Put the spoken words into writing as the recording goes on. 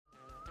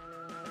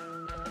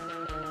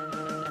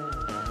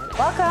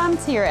Welcome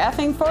to your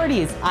effing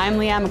 40s. I'm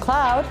Leanne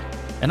McLeod.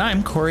 And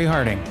I'm Corey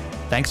Harding.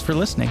 Thanks for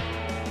listening.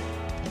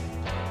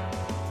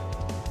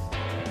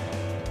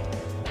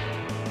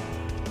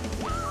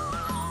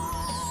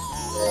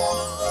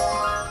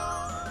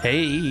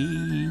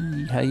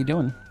 Hey, how you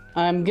doing?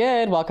 I'm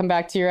good. Welcome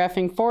back to your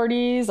effing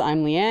 40s.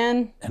 I'm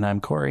Leanne. And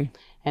I'm Corey.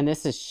 And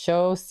this is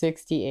show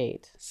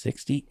 68.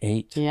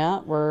 68. Yeah,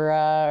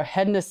 we're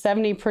heading to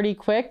 70 pretty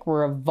quick.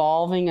 We're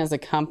evolving as a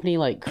company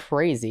like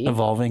crazy.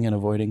 Evolving and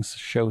avoiding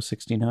show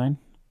 69.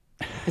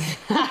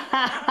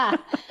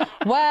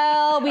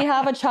 Well, we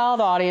have a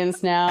child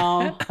audience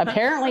now.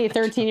 Apparently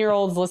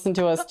 13-year-olds listen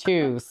to us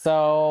too.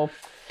 So,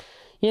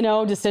 you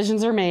know,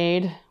 decisions are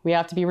made. We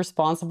have to be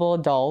responsible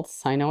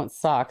adults. I know it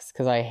sucks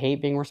because I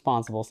hate being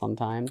responsible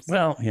sometimes.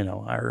 Well, you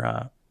know,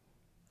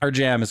 our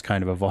jam has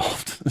kind of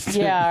evolved.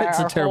 Yeah, it's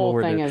our a terrible whole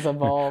word. thing has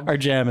evolved. Our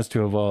jam has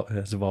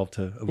evolved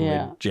to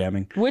avoid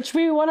jamming. Which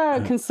we want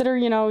to consider,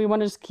 you know, we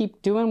want to just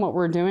keep doing what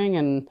we're doing.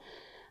 And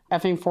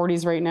effing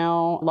 40s right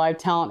now, Live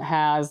Talent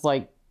has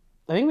I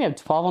think we have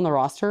 12 on the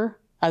roster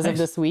as of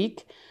this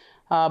week.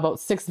 About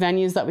 6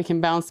 venues that we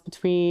can bounce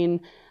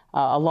between.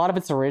 A lot of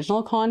it's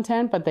original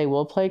content, but they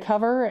will play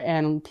cover.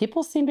 And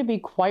people seem to be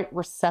quite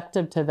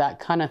receptive to that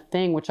kind of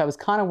thing, which I was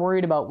kind of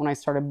worried about when I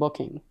started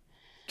booking.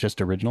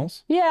 Just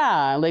originals?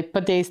 Yeah,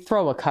 but they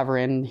throw a cover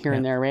in here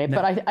and there, right?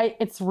 No. But I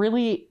it's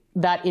really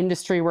that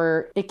industry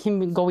where it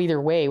can go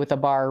either way with a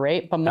bar,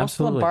 right? But most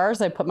of the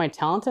bars I put my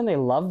talent in, they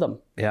love them.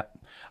 Yeah.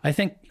 I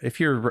think if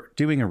you're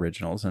doing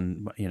originals,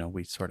 and you know,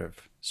 we sort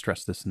of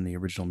stress this in the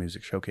original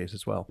music showcase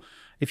as well.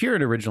 If you're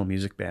an original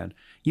music band,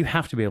 you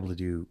have to be able to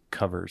do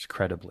covers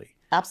credibly.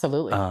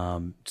 Absolutely.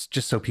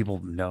 Just so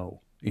people know,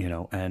 you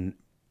know, and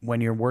when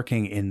you're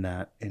working in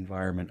that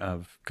environment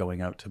of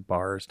going out to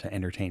bars to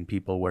entertain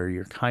people where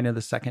you're kind of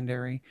the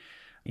secondary,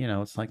 you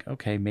know, it's like,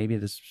 okay, maybe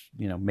this,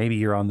 you know, maybe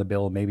you're on the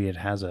bill, maybe it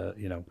has a,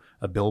 you know,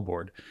 a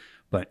billboard,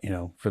 but, you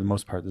know, for the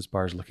most part, this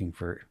bar is looking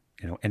for,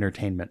 you know,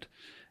 entertainment.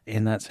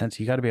 In that sense,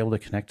 you got to be able to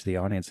connect to the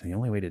audience. And the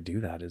only way to do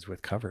that is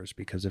with covers,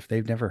 because if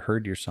they've never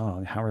heard your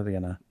song, how are they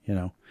going to, you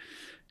know,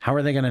 how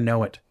are they going to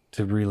know it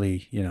to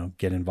really, you know,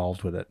 get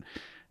involved with it?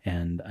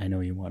 And I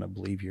know you want to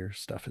believe your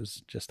stuff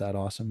is just that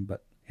awesome,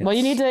 but well,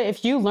 you need to,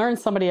 if you learn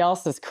somebody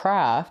else's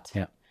craft,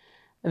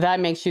 that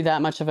makes you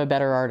that much of a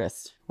better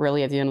artist.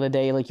 Really, at the end of the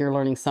day, like you're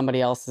learning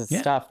somebody else's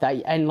stuff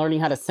and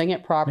learning how to sing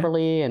it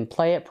properly and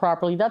play it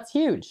properly. That's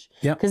huge.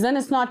 Yeah. Because then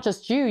it's not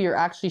just you, you're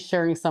actually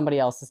sharing somebody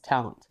else's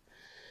talent,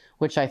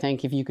 which I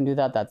think if you can do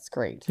that, that's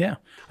great. Yeah.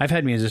 I've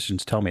had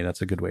musicians tell me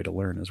that's a good way to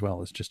learn as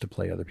well, is just to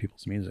play other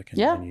people's music.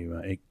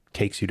 And, it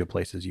takes you to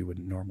places you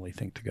wouldn't normally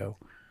think to go.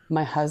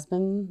 My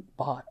husband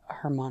bought a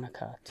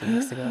harmonica 2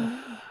 weeks ago.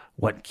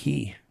 What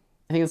key?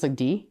 I think it's like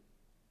D,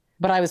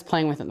 but I was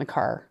playing with it in the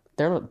car.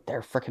 They're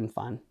freaking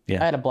fun.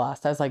 Yeah. I had a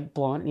blast. I was like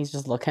blowing it and he's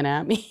just looking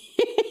at me.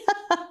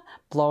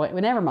 Blow it.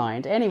 Well, never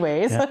mind.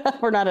 Anyways,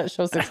 we're not at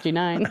show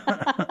 69.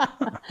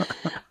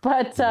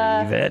 But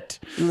leave it.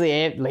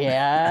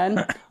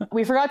 Leanne.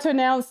 We forgot to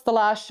announce the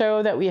last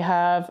show that we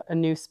have a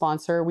new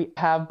sponsor. We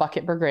have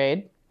Bucket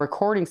Brigade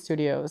Recording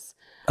Studios.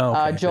 Oh,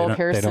 okay. Joel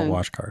Pearson. They don't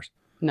wash cars.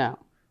 No.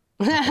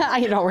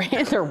 You know,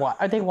 right?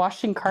 Are they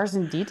washing cars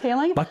and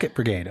detailing? Bucket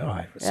Brigade. Oh,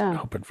 I was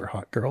hoping for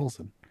hot girls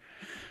and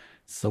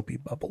soapy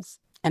bubbles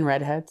and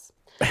redheads,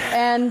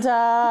 and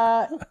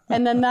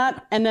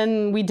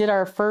then we did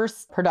our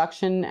first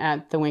production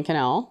at the Wink and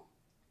L.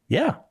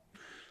 Yeah,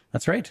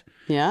 that's right.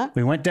 Yeah,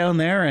 we went down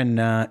there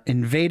and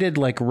invaded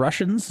like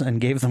Russians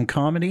and gave them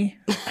comedy.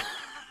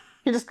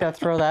 You just gotta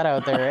throw that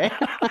out there,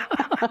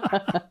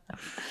 right?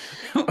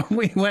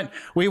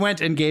 We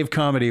went and gave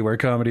comedy where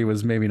comedy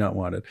was maybe not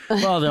wanted.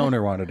 Well, the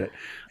owner wanted it.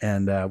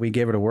 And we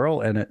gave it a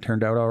whirl and it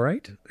turned out all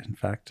right. In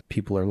fact,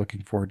 people are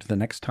looking forward to the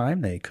next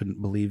time. They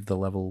couldn't believe the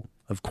level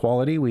of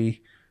quality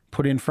we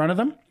put in front of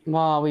them.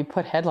 Well, we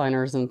put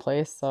headliners in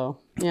place, so,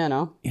 you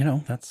know. You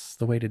know, that's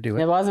the way to do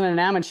it. It wasn't an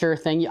amateur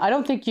thing. I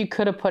don't think you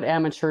could have put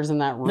amateurs in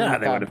that room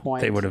at that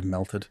point. They would have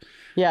melted.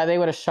 Yeah, they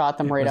would have shot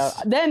them out.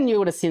 Then you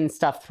would have seen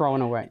stuff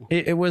thrown away.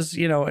 It was,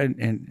 you know,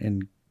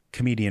 in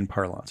comedian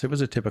parlance, it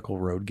was a typical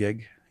road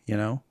gig, you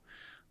know,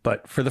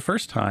 but for the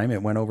first time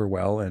it went over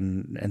well,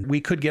 and we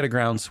could get a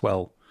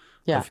groundswell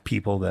of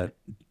people that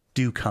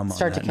do come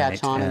start on that to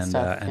catch night, on and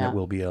stuff, it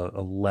will be a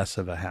less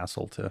of a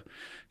hassle to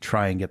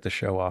try and get the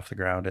show off the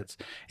ground.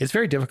 It's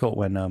very difficult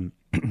when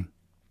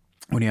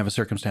when you have a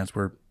circumstance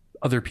where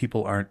other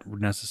people aren't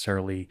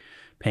necessarily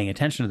paying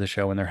attention to the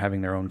show and they're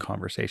having their own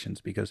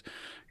conversations, because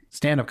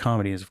stand-up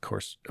comedy is, of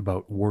course,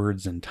 about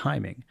words and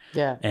timing.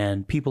 Yeah.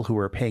 And people who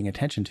are paying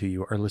attention to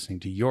you are listening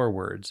to your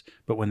words.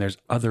 But when there's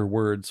other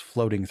words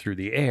floating through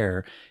the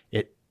air,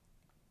 it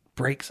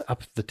breaks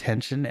up the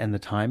tension and the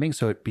timing.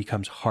 So it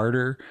becomes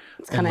harder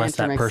unless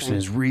that person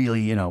is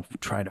really, you know,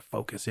 trying to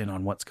focus in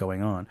on what's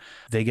going on.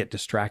 They get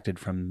distracted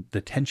from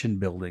the tension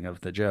building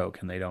of the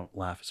joke and they don't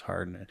laugh as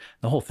hard. And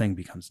the whole thing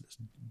becomes this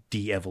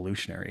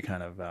de-evolutionary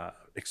kind of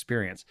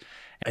experience.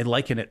 I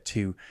liken it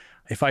to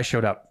if I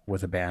showed up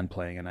with a band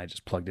playing and I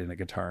just plugged in a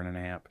guitar and an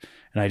amp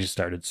and I just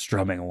started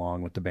strumming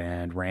along with the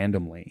band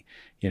randomly,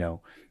 you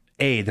know,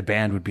 the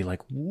band would be like,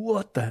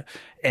 what the,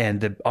 and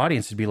the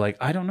audience would be like,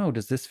 I don't know,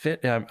 does this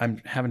fit?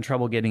 I'm having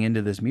trouble getting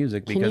into this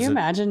music. Can you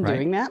imagine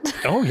doing that?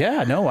 Oh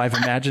yeah, no, I've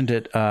imagined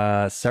it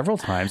several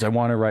times. I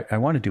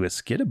want to do a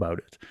skit about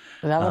it.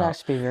 That would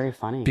actually be very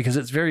funny. Because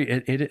it's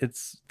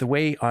it's the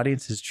way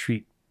audiences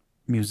treat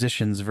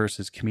musicians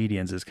versus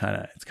comedians is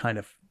kind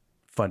of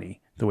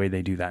funny the way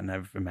they do that. And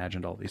I've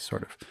imagined all these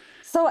sort of.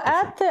 So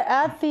at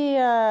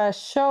the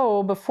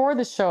show, before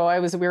the show,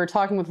 we were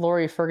talking with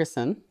Laurie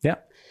Ferguson. Yeah.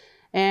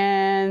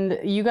 And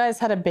you guys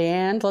had a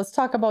band. Let's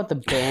talk about the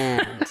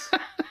band.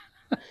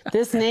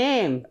 This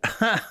name.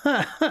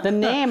 The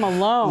name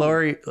alone.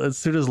 Laurie, as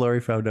soon as Laurie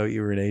found out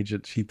you were an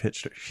agent, she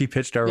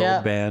pitched our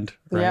old band,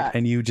 right? Yeah.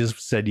 And you just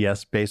said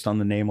yes based on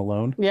the name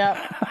alone.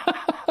 Yeah.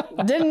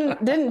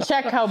 Didn't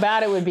check how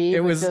bad it would be.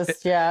 It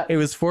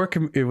was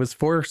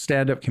four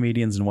stand-up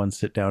comedians and one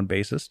sit-down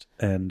bassist,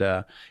 and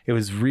it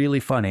was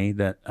really funny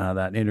that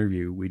that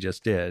interview we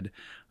just did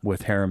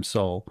with Harem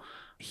Soul.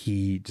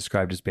 He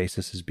described his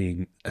bassist as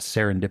being a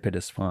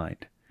serendipitous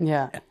find.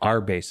 Yeah. And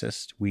our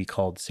bassist we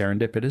called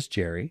Serendipitous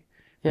Jerry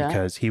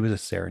because he was a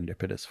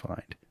serendipitous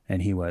find,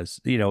 and he was,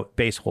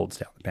 bass holds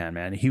down the band,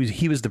 man.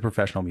 He was the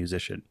professional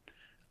musician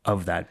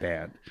of that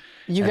band.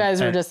 You guys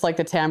were just like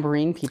the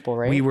tambourine people,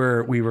 right? We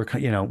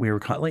were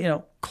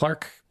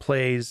Clark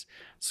plays,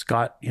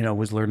 Scott,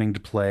 was learning to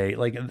play.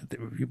 Like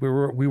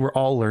we were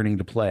all learning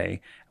to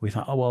play. We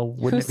thought, oh well,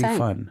 wouldn't it be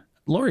fun?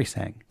 Laurie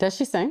sang. Does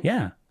she sing?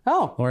 Yeah.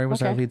 Oh, Laurie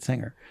was our lead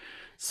singer.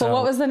 So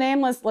what was the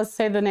name? Let's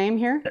say the name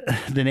here.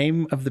 The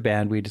name of the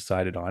band we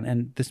decided on,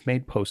 and this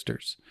made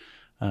posters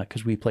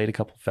because we played a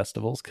couple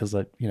festivals. Because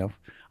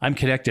I'm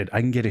connected.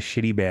 I can get a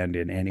shitty band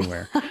in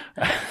anywhere.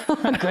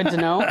 Good to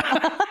know.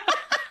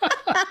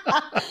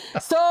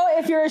 So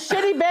if you're a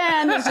shitty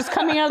band that's just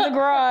coming out of the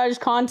garage,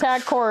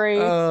 contact Corey.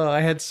 Oh,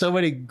 I had so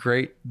many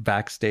great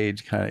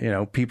backstage kind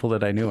of, people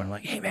that I knew. And I'm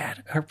like, hey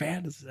man, our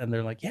band is, and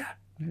they're like, yeah,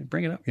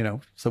 bring it up,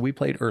 So we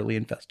played early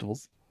in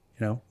festivals.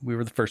 We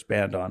were the first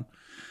band on.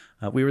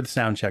 We were the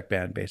sound check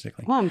band,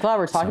 basically. Well, I'm glad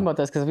we're talking about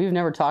this because we've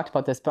never talked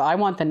about this, but I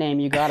want the name.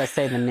 You got to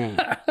say the name.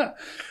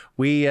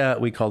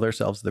 We called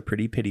ourselves the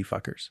Pretty Pity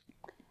Fuckers.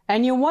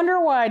 And you wonder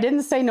why I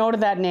didn't say no to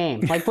that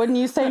name. Like, wouldn't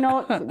you say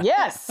no?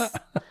 Yes.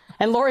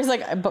 And Laurie's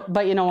like,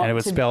 but you know what? And it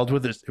was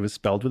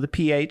spelled with a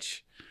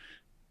PH.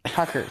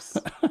 Puckers.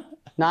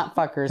 Not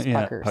fuckers, puckers.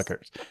 Yeah,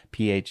 puckers.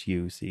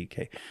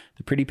 PHUCK.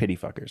 The Pretty Pity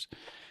Fuckers.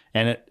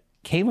 And it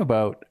came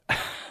about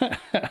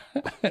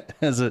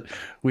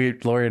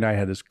Laurie and I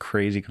had this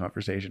crazy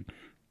conversation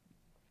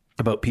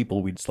about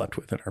people we'd slept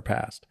with in our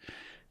past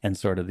and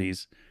sort of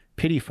these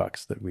pity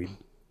fucks that we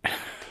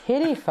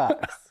pity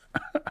fucks.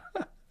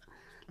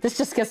 This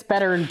just gets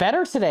better and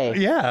better today.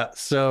 Yeah.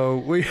 So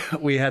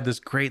we had this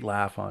great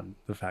laugh on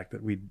the fact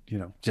that we,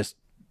 just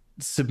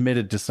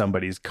submitted to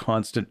somebody's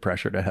constant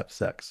pressure to have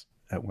sex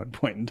at one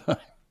point in time.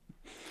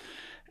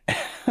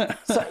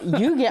 So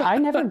I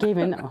never gave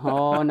in.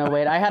 Oh, no,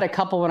 wait. I had a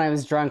couple when I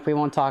was drunk. We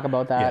won't talk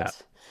about that. Yeah.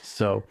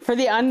 So for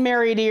the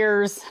unmarried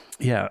ears.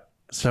 Yeah.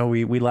 So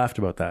we laughed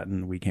about that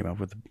and we came up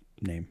with the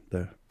name,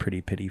 the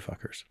Pretty Pity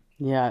Fuckers.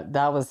 Yeah,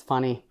 that was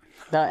funny.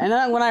 And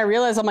then when I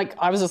realized,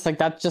 I was just like,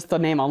 that's just the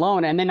name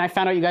alone. And then I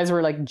found out you guys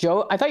were like,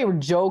 I thought you were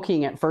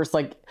joking at first,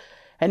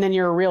 and then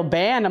you're a real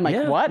band. I'm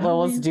like, what?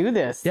 Well, let's do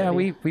this. Yeah,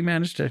 we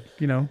managed to,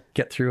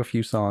 get through a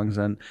few songs.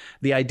 And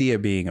the idea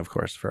being, of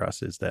course, for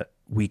us is that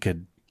we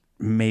could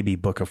maybe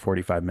book a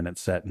 45-minute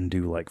set and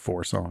do like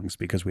 4 songs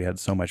because we had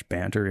so much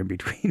banter in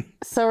between.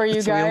 So are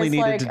you guys we only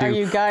needed to do are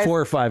you guys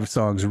 4 or 5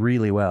 songs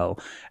really well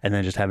and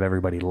then just have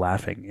everybody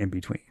laughing in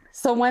between.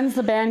 So when's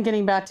the band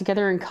getting back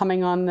together and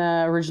coming on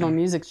the Original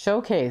Music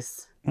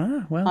Showcase?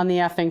 Well, on the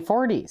effing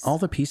 40s. All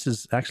the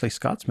pieces, actually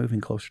Scott's moving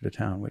closer to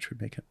town, which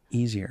would make it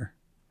easier.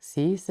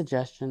 See,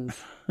 suggestions.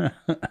 So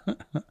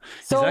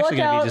He's actually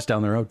going to be just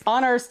down the road.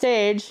 On our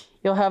stage,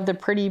 you'll have the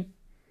Pretty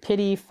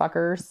Pity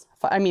Fuckers.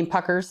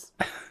 Puckers.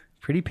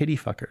 Pretty Pity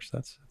Fuckers.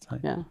 That's how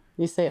yeah.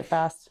 You say it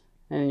fast,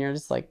 and you're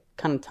just like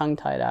kind of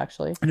tongue-tied,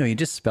 actually. No, you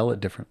just spell it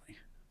differently.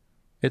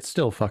 It's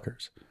still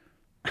fuckers.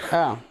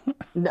 Oh,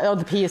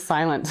 the P is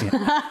silent.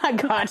 Yeah.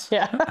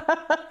 Gotcha.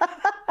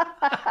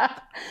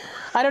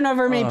 I don't know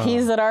very many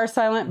P's that are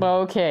silent, but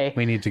okay.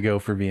 We need to go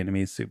for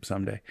Vietnamese soup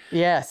someday.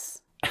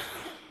 Yes.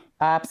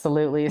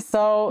 Absolutely.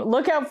 So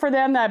look out for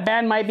them. That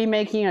band might be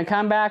making a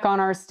comeback on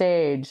our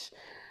stage.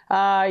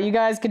 You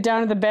guys get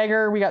down to the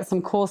Beggar. We got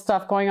some cool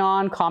stuff going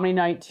on. Comedy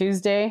Night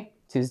Tuesday.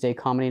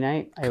 Comedy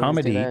Night.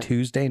 Comedy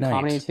Tuesday night.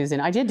 Comedy Tuesday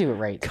night. I did do it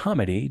right.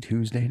 Comedy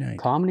Tuesday night.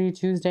 Comedy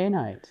Tuesday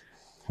night.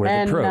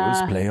 Where the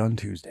pros play on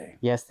Tuesday.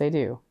 Yes, they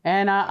do.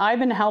 And I've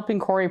been helping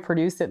Corey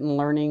produce it and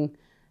learning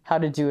how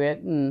to do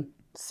it and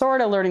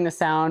sort of learning the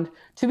sound.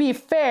 To be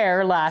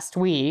fair, last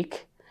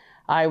week,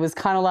 I was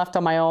kind of left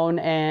on my own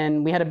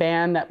and we had a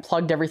band that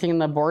plugged everything in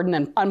the board and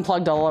then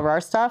unplugged all of our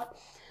stuff.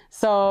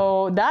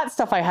 So that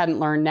stuff I hadn't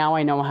learned. Now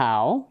I know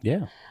how.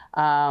 Yeah.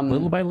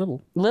 Little by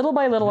little. Little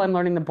by little, I'm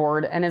learning the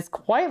board. And it's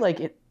quite like,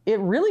 it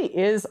really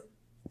is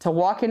to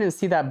walk in and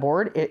see that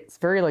board, it's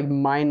very like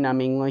mind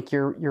numbing. Like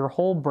your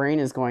whole brain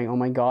is going, oh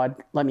my God,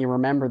 let me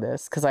remember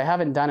this. Cause I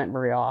haven't done it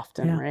very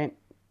often. Right.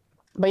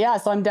 But yeah,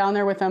 so I'm down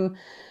there with them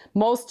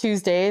most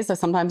Tuesdays. So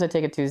sometimes I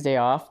take a Tuesday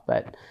off,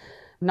 but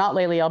not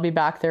lately. I'll be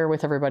back there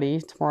with everybody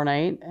tomorrow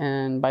night.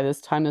 And by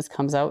this time this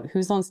comes out,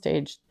 who's on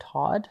stage?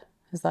 Todd?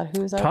 Is that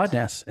who's out? Todd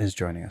Ness is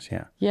joining us,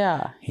 yeah.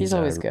 Yeah, he's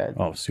always good.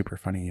 Oh, super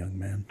funny young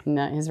man.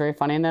 No, he's very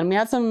funny. And then we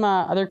had some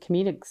other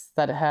comedics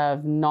that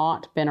have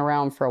not been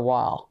around for a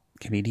while.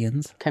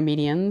 Comedians?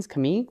 Comedians? It's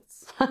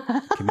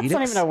Comedics?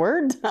 not even a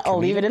word. I'll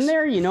leave it in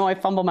there. You know I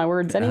fumble my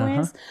words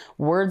anyways.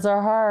 Words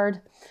are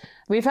hard.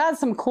 We've had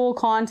some cool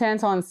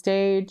content on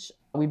stage.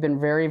 We've been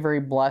very,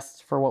 very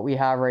blessed for what we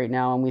have right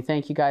now. And we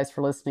thank you guys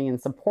for listening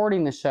and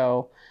supporting the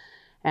show.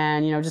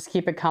 And, just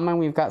keep it coming.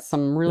 We've got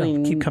some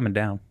really... keep coming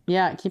down.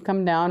 Yeah, keep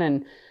coming down.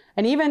 And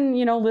even,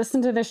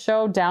 listen to the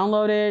show,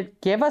 download it,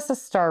 give us a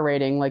star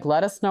rating. Like,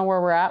 let us know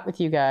where we're at with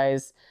you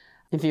guys.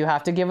 If you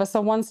have to give us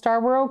a 1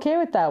 star, we're okay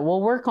with that.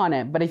 We'll work on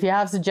it. But if you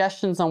have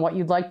suggestions on what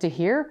you'd like to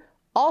hear,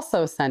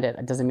 also send it.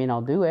 It doesn't mean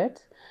I'll do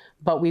it,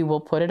 but we will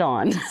put it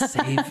on.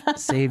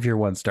 Save your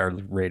 1 star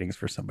ratings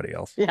for somebody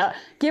else. Yeah,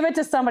 give it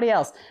to somebody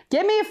else.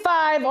 Give me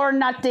 5 or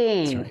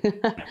nothing.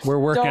 Right. We're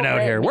working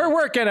out here. We're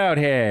working out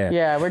here.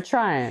 Yeah, we're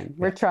trying.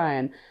 We're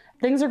trying.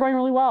 Things are going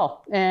really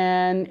well.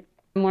 And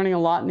I'm learning a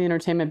lot in the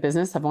entertainment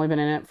business. I've only been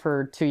in it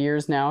for 2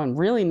 years now, and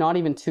really not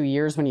even 2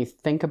 years when you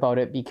think about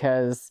it,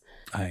 because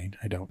I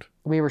don't.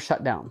 We were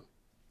shut down,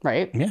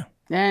 right? Yeah.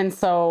 And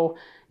so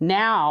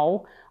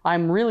now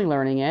I'm really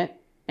learning it.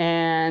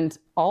 And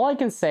all I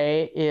can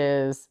say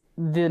is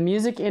the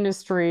music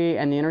industry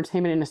and the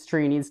entertainment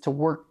industry needs to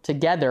work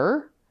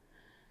together,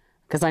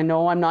 because I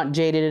know I'm not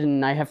jaded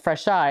and I have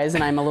fresh eyes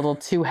and I'm a little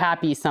too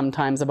happy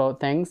sometimes about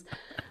things.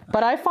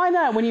 But I find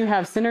that when you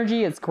have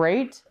synergy, it's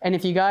great. And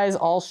if you guys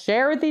all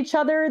share with each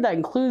other, that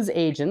includes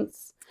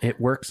agents. It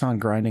works on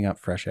grinding up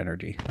fresh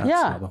energy. That's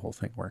how the whole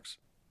thing works.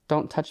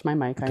 Don't touch my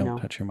mic, I know.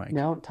 Don't touch your mic.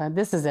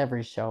 This is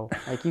every show.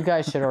 Like, you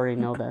guys should already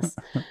know this.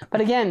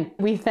 But again,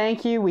 we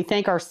thank you. We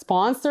thank our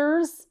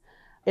sponsors.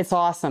 It's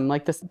awesome.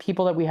 Like, the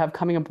people that we have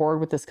coming aboard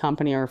with this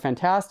company are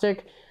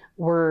fantastic.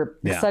 We're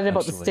excited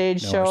about the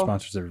stage show. Our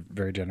sponsors are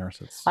very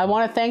generous. I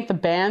want to thank the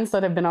bands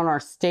that have been on our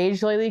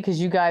stage lately, because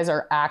you guys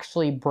are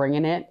actually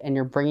bringing it and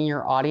you're bringing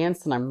your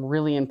audience. And I'm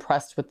really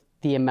impressed with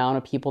the amount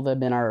of people that have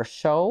been on our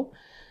show.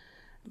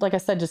 Like I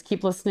said, just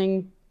keep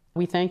listening.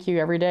 We thank you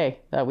every day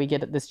that we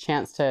get this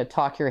chance to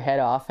talk your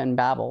head off and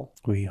babble.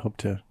 We hope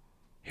to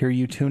hear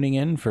you tuning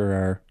in for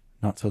our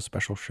not so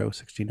special show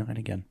 69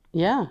 again.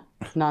 Yeah,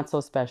 not so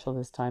special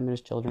this time.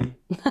 There's children.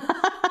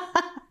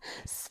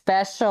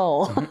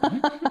 Special.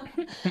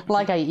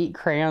 Like I eat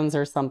crayons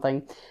or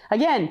something.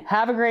 Again,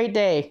 have a great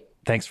day.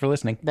 Thanks for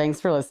listening.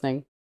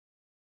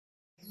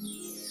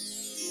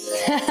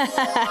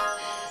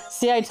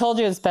 See, I told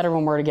you it's better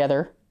when we're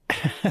together.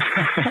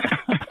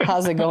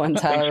 How's it going,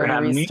 Tyler? We're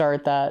going to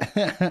restart that.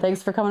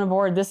 Thanks for coming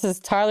aboard. This is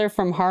Tyler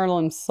from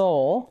Harlem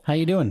Soul. How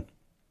you doing?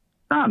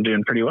 I'm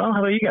doing pretty well. How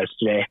about you guys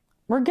today?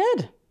 We're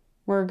good.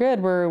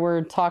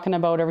 We're talking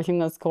about everything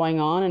that's going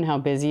on and how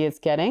busy it's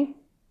getting.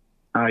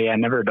 Oh, yeah.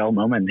 Never a dull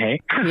moment, hey?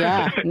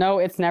 Yeah. No,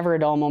 it's never a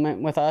dull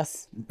moment with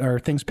us. Are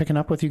things picking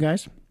up with you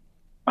guys?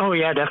 Oh,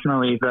 yeah,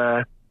 definitely.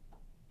 The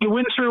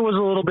winter was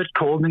a little bit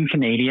cold and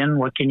Canadian.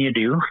 What can you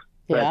do?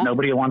 But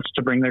nobody wants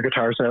to bring their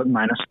guitars out in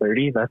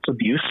 -30. That's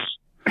abuse.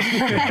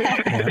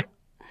 That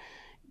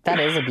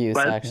is abuse,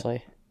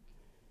 actually.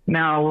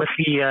 Now, with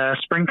the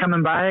spring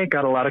coming by,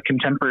 got a lot of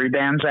contemporary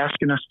bands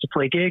asking us to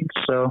play gigs,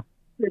 so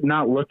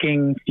not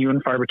looking few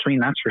and far between,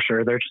 that's for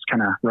sure. They're just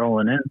kind of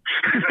rolling in.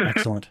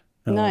 Excellent.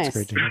 Oh, nice. That's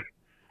great to hear.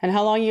 And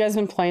how long you guys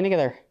been playing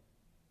together?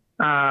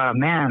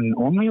 Man,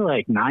 only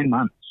like 9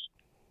 months.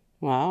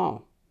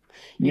 Wow.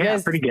 You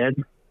guys, pretty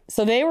good.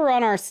 So they were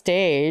on our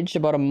stage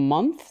about a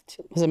month,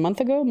 was it a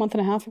month ago, a month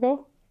and a half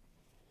ago?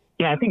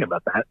 Yeah, I think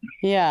about that.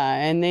 Yeah,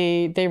 and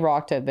they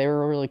rocked it. They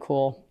were really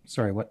cool.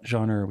 Sorry, what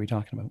genre are we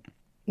talking about?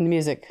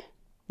 Music.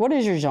 What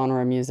is your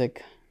genre of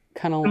music?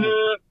 Kind of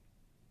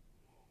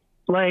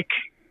like,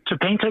 to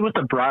paint it with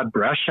a broad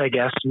brush, I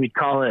guess we'd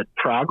call it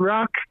prog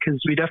rock, because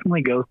we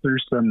definitely go through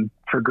some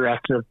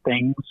progressive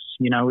things.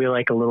 We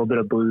like a little bit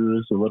of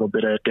blues, a little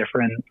bit of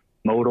different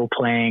modal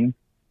playing.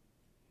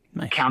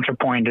 Nice.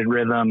 Counterpointed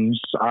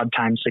rhythms, odd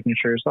time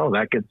signatures, all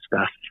that good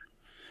stuff.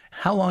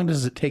 How long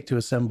does it take to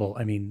assemble,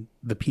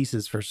 the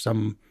pieces for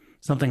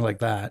something like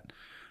that?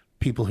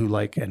 People who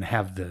like and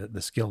have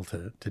the skill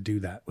to do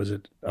that. Was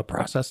it a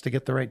process to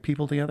get the right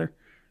people together?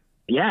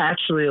 Yeah,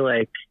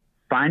 actually,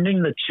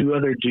 finding the 2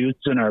 other dudes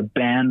in our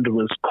band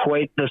was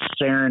quite the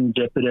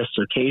serendipitous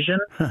occasion.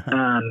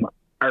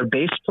 Our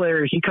bass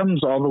player, he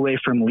comes all the way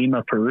from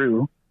Lima,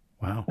 Peru.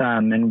 Wow.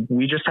 And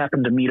we just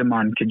happened to meet him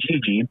on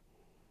Kijiji.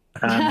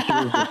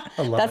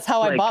 That's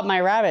how I bought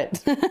my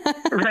rabbit.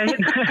 Right?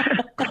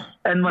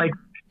 And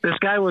this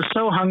guy was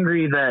so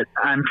hungry that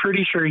I'm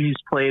pretty sure he's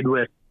played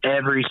with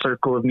every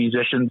circle of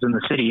musicians in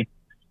the city,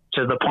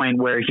 to the point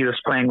where he was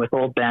playing with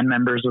old band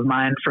members of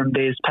mine from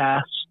days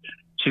past,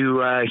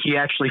 he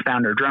actually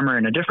found our drummer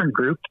in a different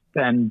group,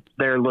 and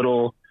their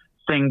little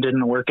thing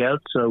didn't work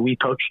out. So we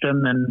poached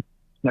him and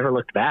never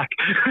looked back.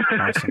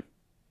 Awesome.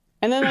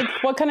 And then,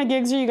 like, what kind of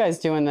gigs are you guys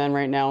doing then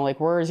right now? Like,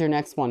 where is your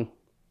next one?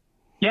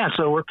 Yeah,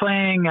 so we're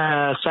playing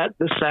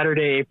this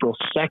Saturday, April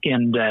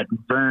 2nd at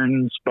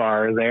Vern's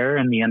Bar there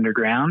in the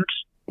Underground.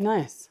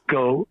 Nice.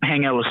 Go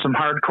hang out with some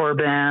hardcore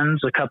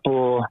bands, a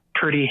couple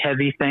pretty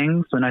heavy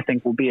things, and I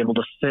think we'll be able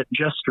to fit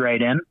just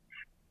right in.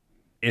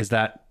 Is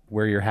that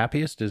where you're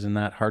happiest? Is in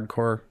that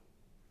hardcore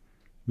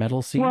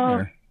metal scene? Well,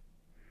 or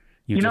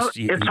you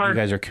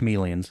guys are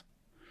chameleons?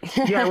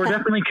 Yeah, we're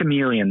definitely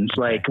chameleons.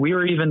 Like, we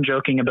were even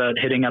joking about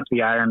hitting up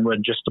the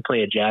Ironwood just to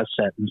play a jazz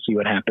set and see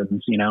what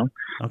happens, you know?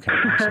 Okay.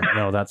 Awesome.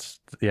 No, that's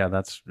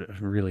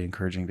really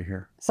encouraging to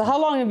hear. So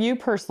how long have you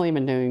personally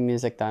been doing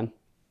music then?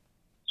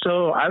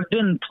 So I've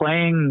been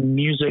playing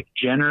music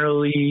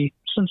generally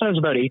since I was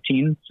about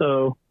 18.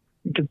 So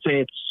you could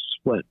say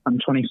I'm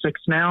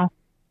 26 now.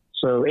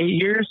 So 8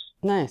 years.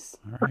 Nice.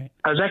 All right.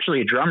 I was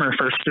actually a drummer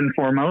first and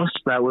foremost.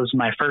 That was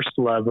my first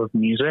love of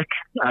music.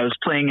 I was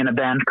playing in a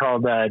band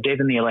called Dave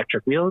and the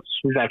Electric Wheels.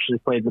 We've actually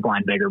played The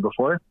Blind Beggar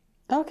before.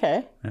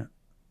 Okay. Yeah.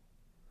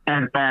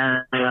 And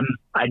then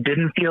I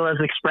didn't feel as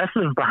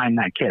expressive behind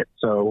that kit.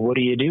 So what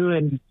do?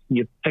 And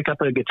you pick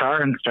up a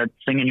guitar and start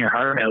singing your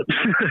heart out.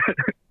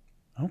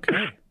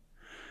 Okay.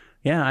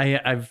 Yeah,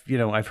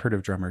 I've heard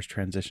of drummers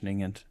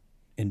transitioning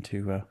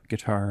into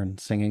guitar and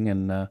singing,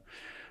 and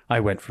I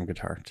went from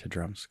guitar to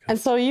drums. And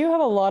so you have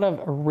a lot of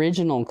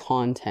original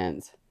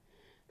content.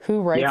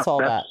 Who writes all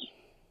that?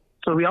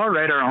 So we all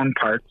write our own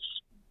parts,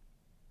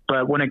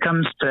 but when it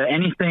comes to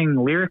anything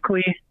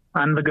lyrically,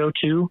 I'm the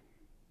go-to.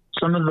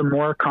 Some of the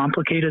more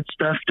complicated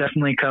stuff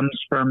definitely comes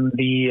from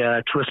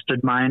the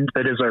twisted mind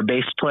that is our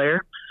bass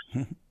player.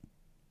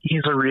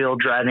 He's a real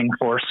driving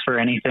force for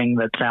anything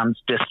that sounds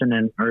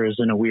dissonant or is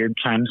in a weird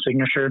time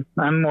signature.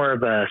 I'm more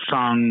of a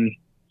song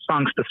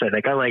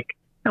specific. I like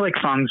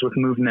songs with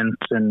movements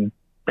and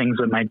things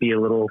that might be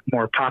a little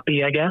more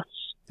poppy, I guess.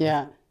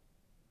 Yeah.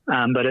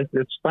 But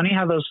it's funny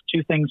how those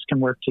two things can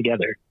work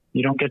together.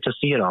 You don't get to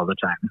see it all the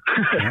time.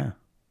 Yeah.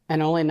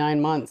 And only 9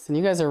 months. And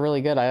you guys are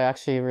really good. I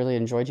actually really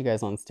enjoyed you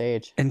guys on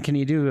stage. And can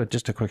you do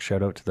just a quick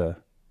shout out to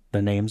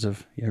the names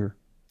of your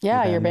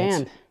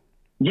band?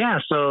 Yeah,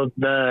 so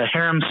the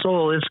Harem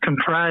Soul is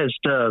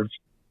comprised of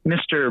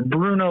Mr.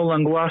 Bruno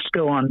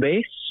Languasco on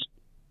bass,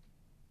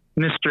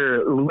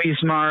 Mr. Luis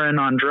Marin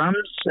on drums,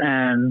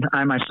 and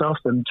I myself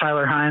am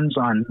Tyler Hines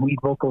on lead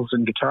vocals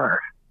and guitar.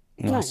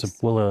 Nice. Awesome.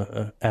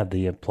 We'll add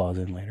the applause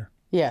in later.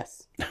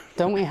 Yes.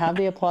 Don't we have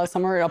the applause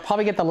somewhere? I'll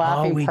probably get the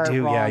laughing part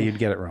wrong. Yeah, you'd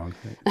get it wrong.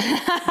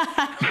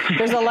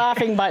 There's a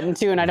laughing button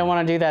too, and I don't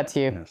want to do that to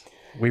you. Yes.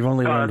 We've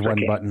only learned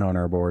one button on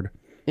our board.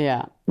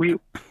 Yeah. We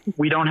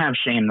don't have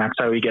shame. That's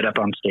how we get up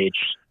on stage.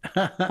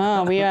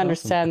 Oh, we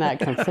understand that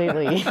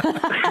completely.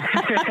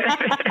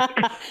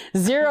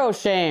 Zero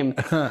shame.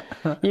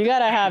 You got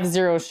to have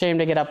zero shame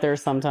to get up there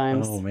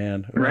sometimes. Oh,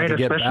 man. Right, to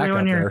get especially back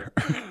when up you're...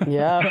 there.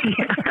 Yeah.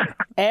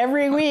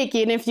 Every week,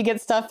 even if you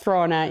get stuff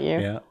thrown at you.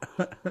 Yeah.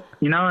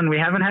 You know, and we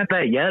haven't had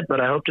that yet, but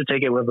I hope to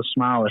take it with a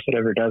smile if it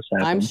ever does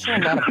happen. I'm sure a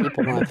lot of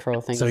people want to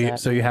throw things at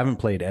So you haven't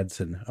played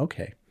Edson.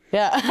 Okay.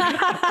 Yeah.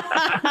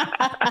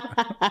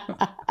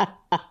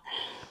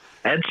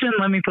 Edson,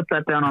 let me put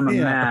that down on the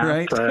map.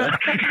 Right.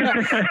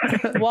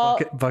 Well,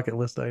 bucket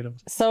list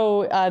items.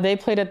 So they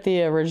played at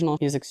the Original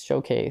Music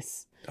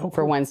Showcase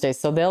for Wednesday.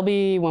 So they'll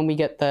be, when we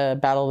get the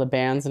Battle of the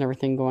Bands and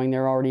everything going,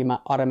 they're already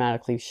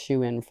automatically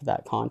shoe in for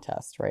that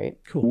contest, right?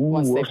 Cool.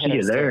 Once we'll they've hit see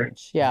you there.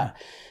 stage. Yeah.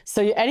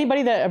 So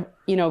anybody that,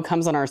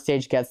 comes on our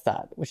stage gets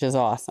that, which is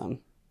awesome.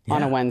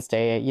 On a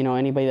Wednesday,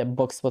 anybody that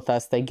books with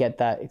us, they get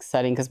that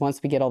exciting, because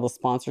once we get all the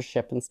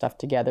sponsorship and stuff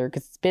together,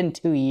 because it's been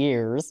 2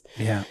 years.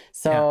 Yeah.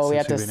 So we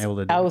have to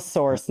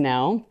outsource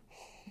now.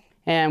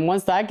 And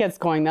once that gets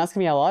going, that's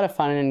going to be a lot of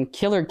fun. And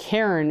Killer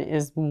Karen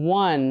is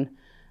one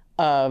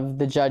of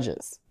the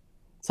judges.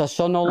 So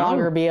she'll no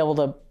longer be able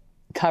to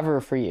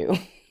cover for you.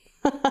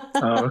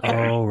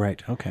 Oh,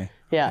 right. Okay.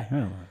 Yeah. Okay.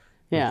 Well,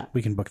 yeah.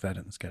 We can book that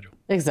in the schedule.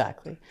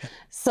 Exactly.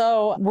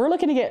 So we're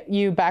looking to get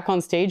you back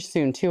on stage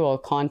soon too. I'll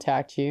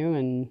contact you,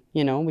 and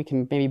we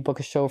can maybe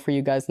book a show for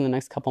you guys in the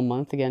next couple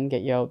months again,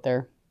 get you out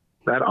there.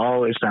 That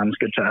always sounds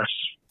good to us.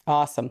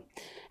 Awesome.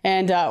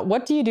 And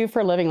what do you do for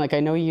a living? Like, I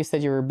know you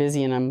said you were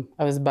busy, and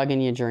I was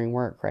bugging you during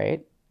work,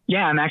 right?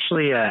 Yeah, I'm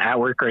actually at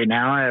work right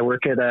now. I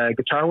work at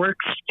Guitar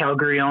Works,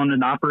 Calgary owned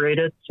and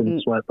operated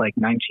since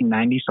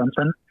 1990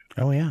 something.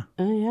 Oh yeah.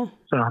 Oh yeah.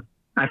 So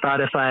I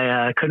thought if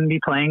I couldn't be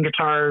playing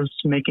guitars,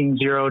 making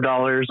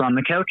 $0 on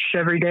the couch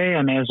every day,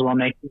 I may as well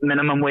make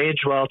minimum wage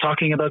while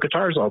talking about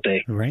guitars all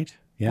day. Right.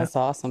 Yeah. That's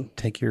awesome.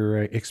 Take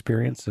your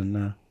experience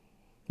and.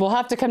 We'll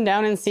have to come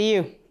down and see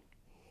you.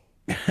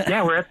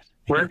 Yeah, we're at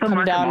the Come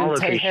Market down Mall and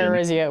take location. care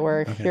as you at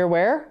work. Okay. You're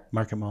where?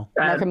 Market Mall.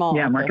 Market Mall.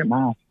 Yeah, okay. Market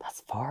Mall.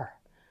 That's far.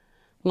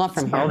 Not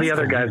from here. All the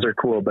other guys are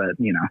cool, but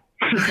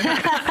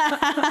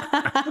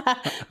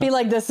Be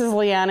like, this is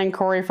Leanne and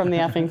Corey from the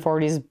effing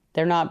 40s.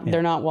 They're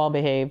not well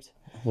behaved.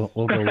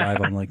 We'll go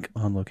live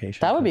on location.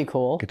 That would be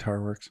cool.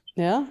 Guitar Works.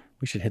 Yeah.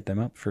 We should hit them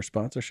up for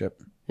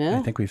sponsorship. Yeah.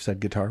 I think we've said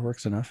Guitar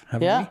Works enough,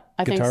 haven't we?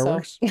 I think Guitar so.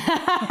 Works?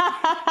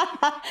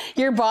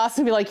 Your boss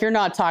would be like, you're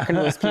not talking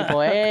to those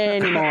people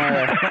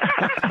anymore.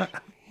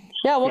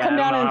 Yeah, we'll come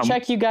down and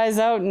check you guys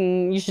out,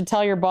 and you should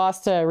tell your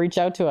boss to reach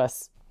out to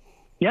us.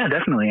 Yeah,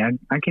 definitely.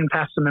 I can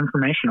pass some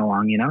information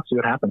along, see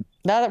what happens.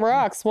 That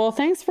rocks. Well,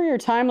 thanks for your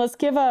time. Let's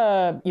give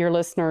your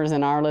listeners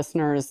and our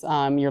listeners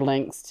your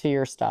links to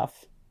your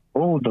stuff.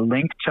 Oh, the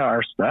link to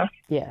our stuff?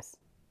 Yes.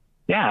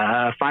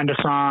 Yeah, find us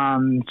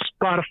on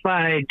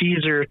Spotify,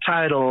 Deezer,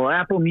 Tidal,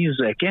 Apple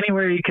Music,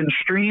 anywhere you can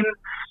stream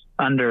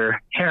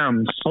under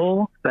Harem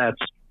Soul. That's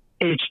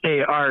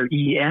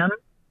HAREMSOL.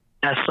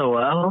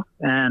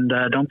 And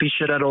don't be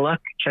shit out of luck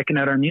checking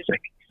out our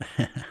music.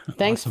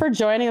 Thanks for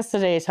joining us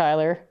today,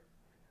 Tyler.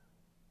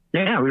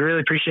 Yeah, we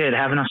really appreciate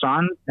having us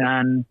on.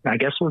 And I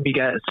guess we'll be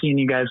seeing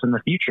you guys in the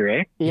future,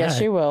 eh? Yes,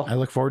 you will. I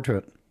look forward to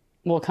it.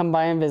 We'll come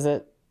by and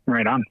visit.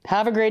 Right on.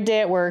 Have a great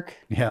day at work.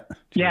 Yeah.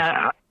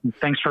 Yeah.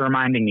 Thanks for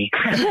reminding me.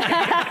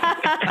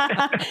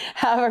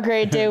 Have a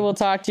great day. We'll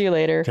talk to you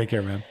later. Take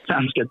care, man.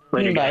 Sounds good.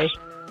 Later, Bye. guys.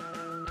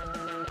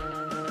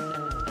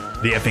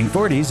 The Effing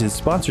 40s is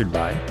sponsored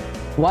by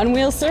One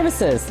Wheel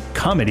Services,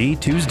 Comedy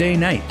Tuesday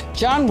Night,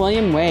 John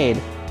William Wade,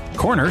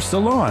 Corner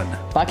Salon,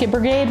 Bucket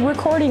Brigade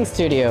Recording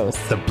Studios,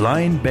 The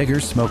Blind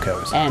Beggar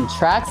Smokehouse, and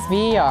Trax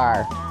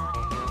VR.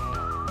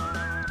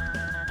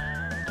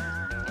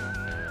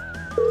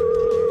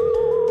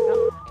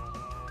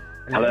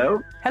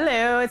 Hello?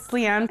 Hello, it's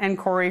Leanne and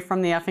Corey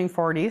from the Effing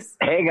 40s.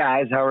 Hey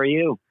guys, how are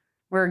you?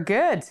 We're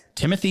good.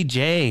 Timothy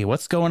J.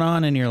 What's going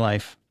on in your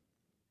life?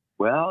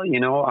 Well,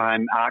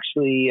 I'm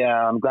actually,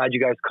 I'm glad you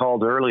guys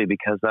called early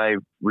because I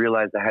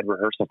realized I had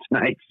rehearsal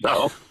tonight.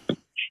 So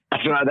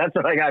that's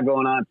what I got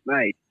going on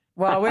tonight.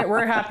 Well,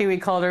 we're happy we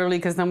called early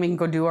because then we can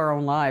go do our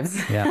own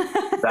lives. Yeah.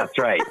 That's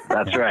right.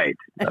 That's right.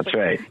 That's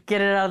right.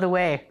 Get it out of the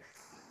way.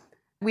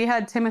 We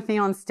had Timothy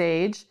on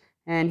stage,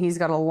 and he's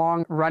got a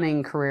long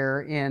running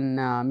career in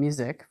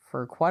music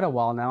for quite a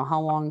while now. How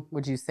long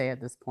would you say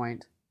at this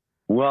point?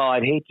 Well,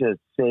 I'd hate to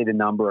say the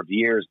number of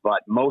years,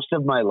 but most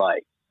of my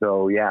life.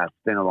 So yeah, it's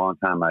been a long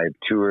time. I've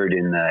toured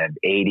in the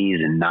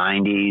 80s and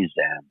 90s,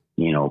 and,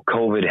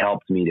 COVID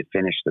helped me to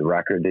finish the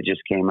record that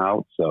just came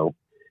out. So,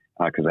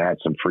 because I had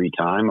some free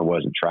time, I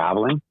wasn't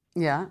traveling.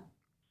 Yeah.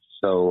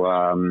 So,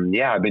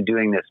 I've been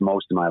doing this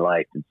most of my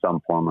life in some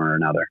form or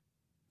another.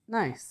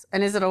 Nice.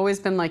 And has it always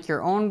been like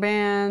your own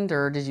band,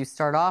 or did you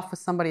start off with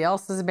somebody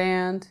else's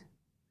band?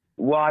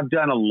 Well, I've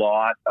done a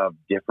lot of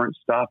different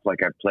stuff.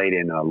 Like I've played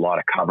in a lot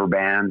of cover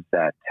bands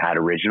that had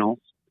originals.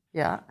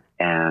 Yeah.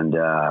 And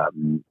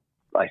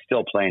I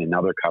still play in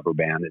another cover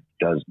band that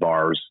does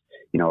bars,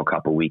 a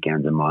couple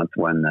weekends a month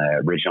when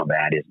the original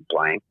band isn't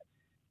playing.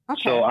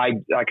 Okay. So I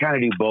kind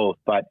of do both.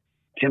 But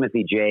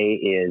Timothy J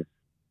is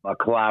a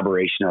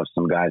collaboration of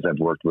some guys I've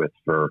worked with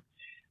for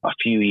a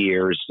few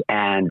years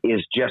and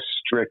is just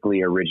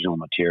strictly original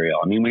material.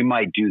 I mean, we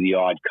might do the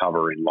odd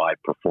cover in live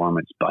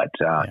performance, but,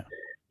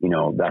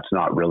 that's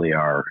not really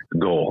our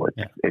goal.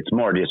 It's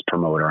more just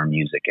promote our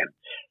music and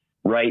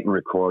write and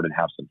record and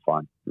have some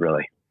fun,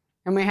 really.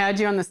 And we had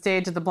you on the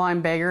stage at the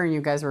Blind Beggar, and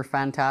you guys were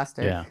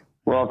fantastic. Yeah.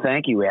 Well,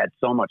 thank you. We had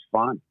so much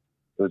fun.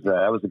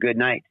 That was a good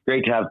night.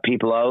 Great to have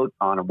people out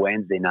on a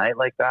Wednesday night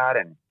like that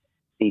and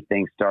see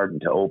things starting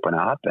to open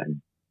up.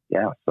 And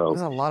so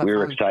we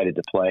were excited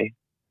to play.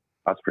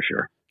 That's for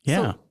sure.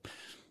 Yeah. So,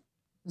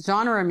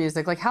 genre of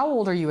music, like how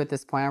old are you at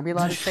this point? Are we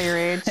allowed to say your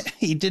age?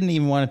 He didn't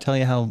even want to tell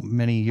you how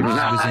many years he was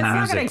in music. I'm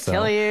not going to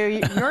kill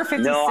you. You're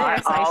 56. No,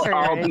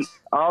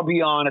 I'll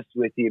be honest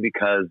with you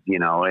because,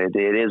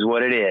 it is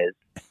what it is.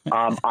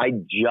 I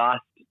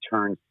just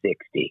turned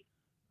 60.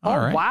 All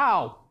right.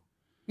 Wow.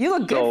 You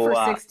look good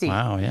for 60.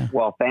 Wow, yeah.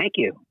 Well, thank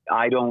you.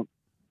 I don't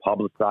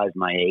publicize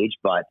my age,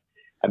 but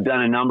I've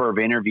done a number of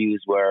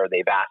interviews where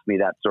they've asked me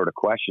that sort of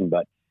question,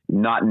 but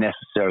not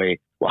necessarily,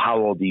 well, how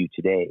old are you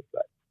today?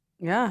 But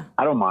yeah,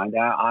 I don't mind.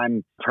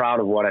 I'm proud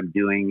of what I'm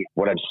doing,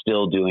 what I'm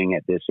still doing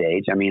at this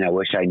age. I mean, I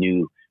wish I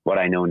knew what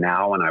I know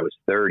now when I was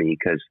 30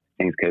 because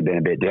things could have been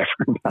a bit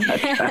different,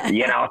 but,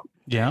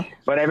 Yeah.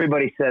 But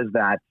everybody says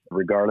that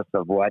regardless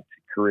of what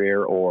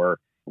career or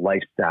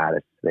life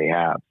status they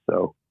have.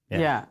 So,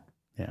 yeah.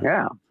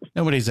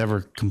 Nobody's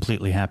ever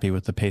completely happy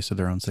with the pace of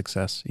their own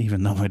success,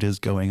 even though it is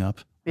going up.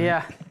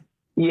 Yeah.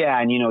 Yeah.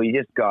 And, you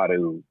just got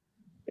to,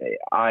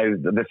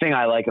 the thing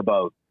I like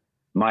about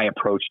my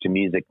approach to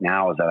music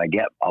now is that I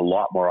get a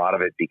lot more out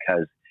of it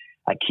because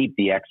I keep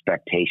the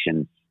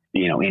expectations,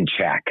 in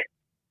check.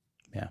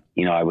 Yeah.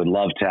 I would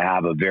love to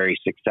have a very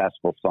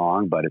successful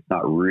song, but it's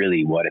not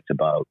really what it's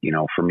about.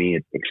 For me,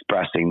 it's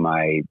expressing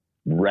my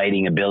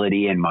writing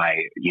ability and my,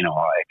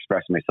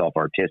 expressing myself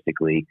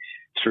artistically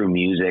through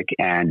music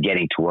and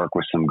getting to work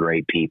with some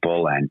great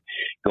people and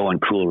go in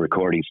cool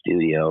recording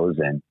studios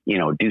and,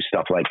 do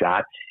stuff like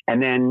that.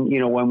 And then,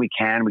 when we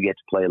can, we get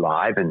to play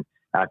live and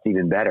that's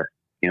even better.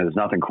 There's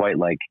nothing quite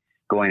like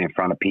going in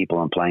front of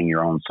people and playing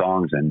your own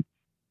songs and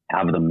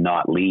have them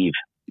not leave,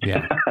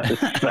 Yeah.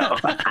 So,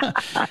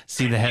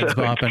 see the heads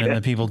bopping and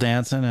the people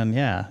dancing, and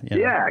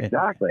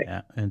exactly.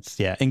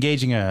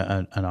 Engaging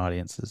an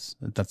audience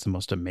that's the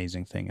most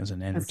amazing thing as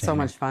an entertainer. It's so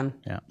much fun.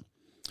 Yeah.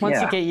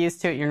 Once you get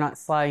used to it, you're not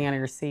sliding out of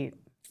your seat.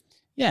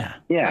 Yeah.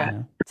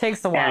 It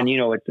takes a while. And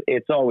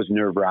it's always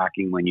nerve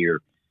wracking when you're,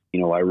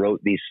 I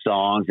wrote these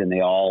songs and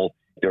they're all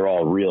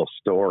real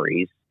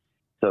stories.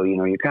 So,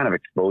 you're kind of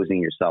exposing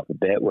yourself a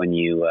bit when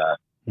you,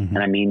 and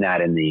I mean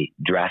that in the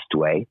dressed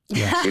way.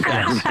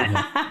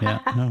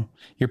 Yeah. No,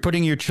 you're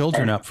putting your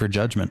children up for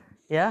judgment.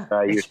 Yeah.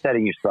 You're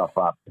setting yourself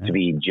up to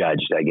be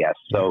judged, I guess.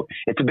 So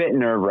it's a bit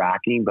nerve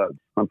wracking, but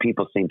when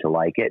people seem to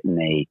like it and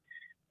they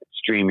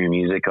stream your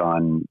music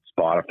on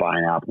Spotify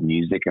and Apple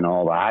Music and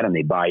all that, and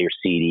they buy your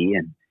CD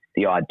and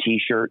the odd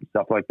T-shirt and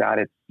stuff like that,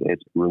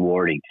 it's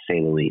rewarding to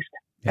say the least.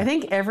 I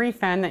think every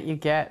fan that you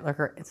get, like,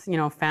 it's,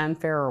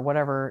 fanfare or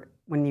whatever,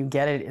 when you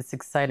get it, it's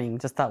exciting.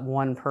 Just that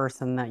one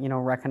person that,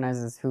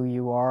 recognizes who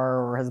you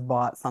are or has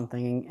bought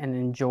something and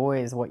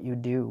enjoys what you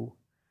do.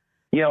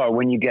 Yeah, or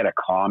when you get a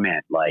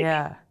comment like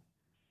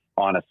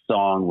on a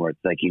song where it's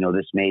like,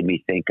 this made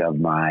me think of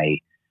my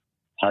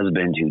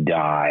husband who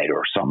died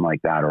or something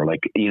like that. Or like,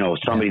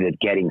 somebody that's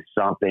getting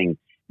something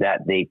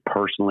that they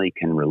personally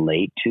can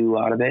relate to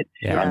out of it.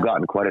 Yeah. And I've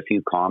gotten quite a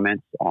few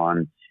comments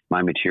on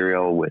my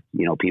material with,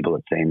 people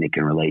that saying they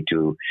can relate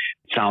to,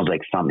 it sounds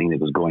like something that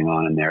was going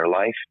on in their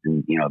life.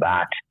 And,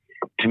 that,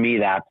 to me,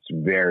 that's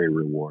very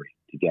rewarding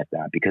to get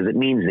that, because it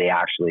means they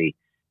actually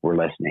were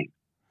listening,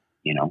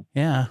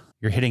 Yeah.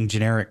 You're hitting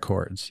generic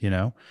chords,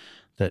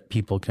 that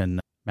people can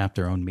map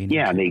their own meaning.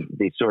 Yeah. To.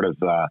 They sort of,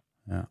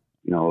 it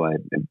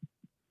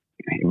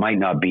might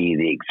not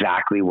be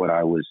exactly what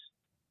I was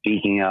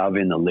speaking of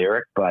in the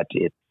lyric, but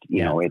it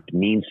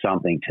means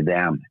something to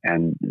them.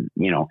 And,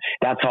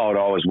 that's how it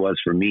always was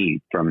for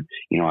me.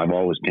 I've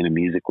always been a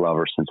music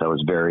lover since I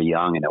was very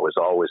young. And it was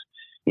always,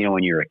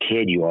 when you're a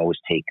kid, you always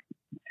take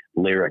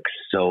lyrics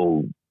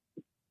so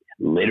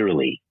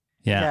literally.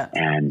 Yeah.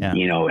 And,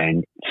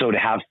 and so to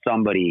have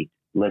somebody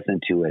listen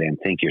to it and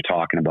think you're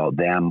talking about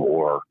them,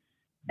 or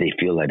they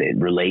feel that it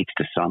relates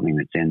to something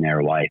that's in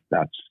their life,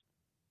 that's,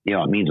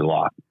 it means a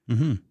lot.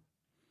 Mm-hmm.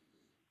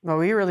 Well,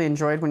 we really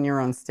enjoyed when you were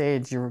on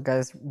stage. You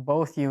guys,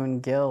 both you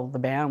and Gil, the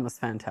band was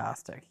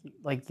fantastic.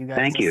 Like, you guys.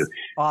 Thank you.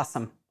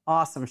 Awesome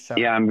show.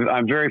 Yeah,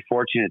 I'm very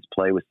fortunate to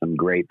play with some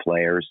great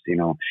players.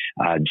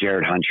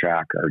 Jared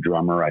Huntrack, our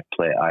drummer, I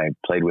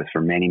played with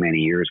for many, many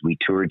years. We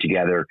toured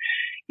together,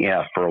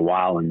 for a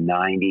while in the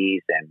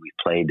 90s, and we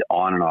played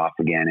on and off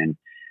again.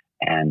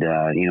 And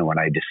when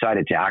I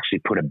decided to actually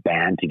put a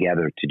band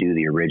together to do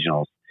the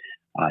originals,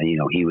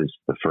 he was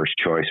the first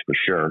choice for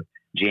sure.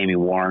 Jamie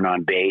Warren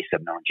on bass.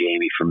 I've known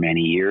Jamie for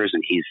many years,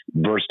 and he's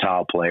a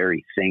versatile player.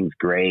 He sings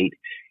great.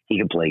 He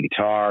can play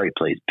guitar. He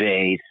plays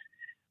bass.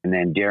 And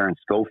then Darren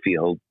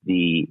Schofield,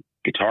 the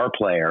guitar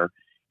player,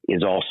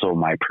 is also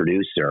my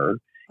producer.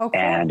 Okay.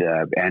 And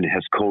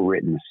has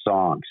co-written the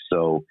songs.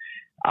 So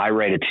I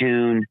write a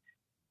tune.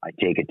 I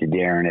take it to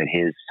Darren at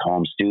his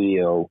home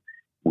studio.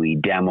 We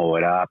demo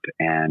it up,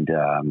 and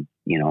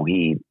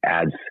he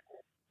adds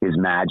his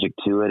magic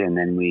to it, and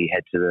then we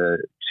head to the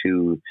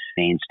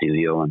main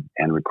studio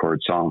and record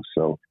songs.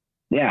 So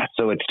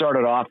so it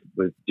started off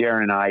with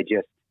Darren and I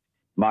just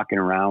mucking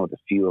around with a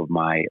few of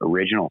my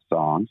original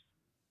songs,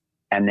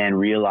 and then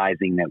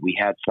realizing that we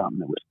had something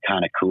that was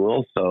kind of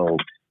cool. So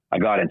I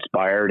got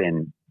inspired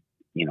and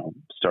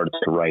started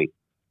to write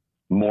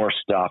more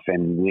stuff,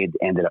 and we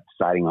ended up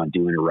deciding on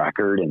doing a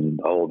record and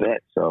the whole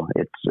bit. So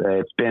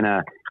it's been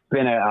a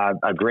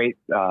great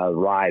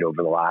ride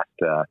over the last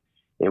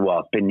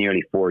it's been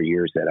nearly 4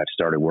 years that I've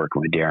started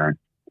working with Darren.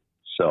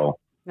 So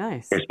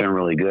nice. It's been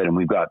really good. And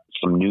we've got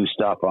some new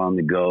stuff on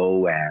the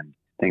go and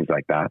things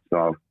like that.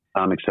 So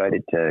I'm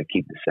excited to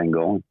keep this thing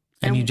going.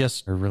 And you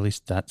just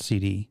released that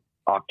CD.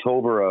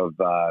 October of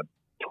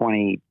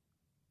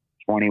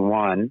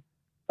 2021.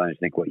 I just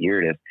think what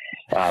year it is.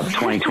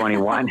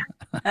 2021.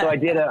 So I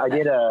did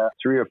a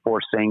 3 or 4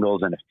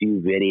 singles and a few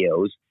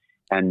videos,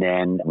 and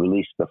then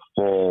released the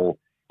full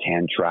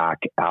 10-track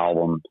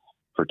album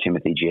for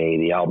Timothy J.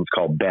 The album's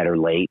called Better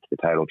Late. The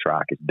title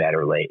track is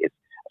Better Late. It's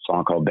a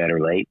song called Better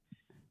Late.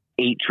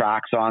 8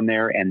 tracks on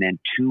there, and then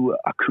 2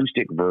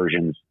 acoustic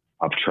versions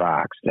of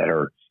tracks that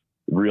are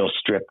real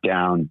stripped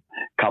down,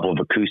 a couple of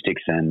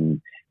acoustics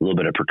and a little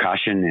bit of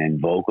percussion and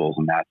vocals,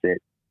 and that's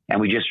it. And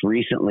we just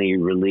recently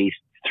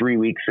released 3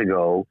 weeks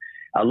ago,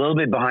 a little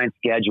bit behind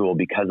schedule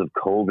because of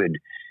COVID,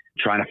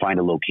 trying to find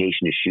a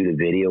location to shoot a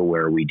video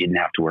where we didn't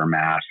have to wear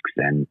masks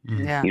and,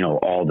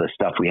 all the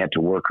stuff we had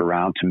to work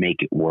around to make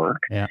it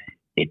work. Yeah.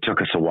 It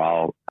took us a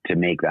while to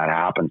make that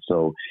happen.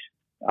 So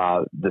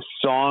the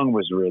song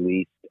was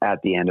released at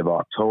the end of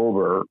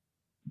October,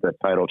 the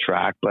title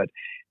track, but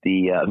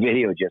the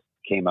video just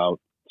came out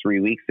 3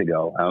 weeks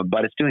ago,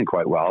 but it's doing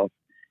quite well.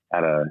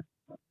 Had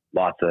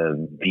lots of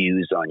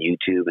views on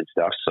YouTube and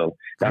stuff. So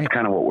that's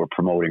kind of what we're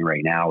promoting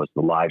right now is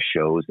the live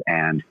shows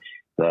and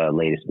the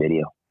latest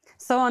video.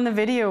 So on the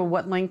video,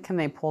 what link can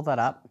they pull that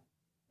up?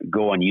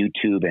 Go on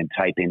YouTube and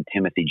type in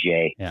Timothy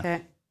J. Yeah.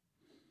 Okay.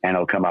 And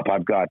it'll come up.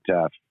 I've got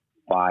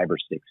 5 or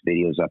 6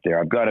 videos up there.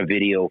 I've got a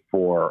video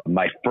for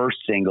my first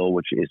single,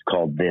 which is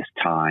called This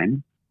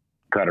Time.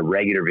 Got a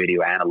regular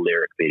video and a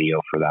lyric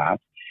video for that.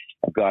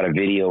 I've got a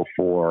video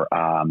for,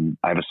 I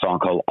have a song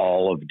called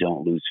All of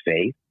Don't Lose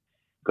Faith.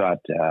 Got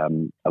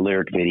a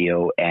lyric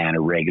video and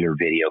a regular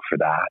video for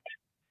that.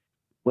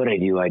 What did I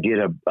do? I did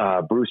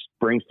a Bruce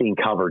Springsteen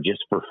cover just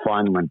for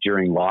fun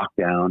during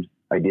lockdown.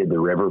 I did The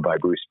River by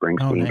Bruce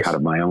Springsteen, kind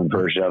of my own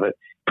version of it.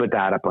 Put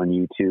that up on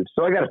YouTube.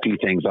 So I got a few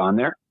things on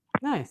there.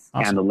 Nice.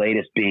 Awesome. And the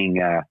latest being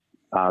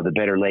the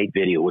Better Late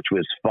video, which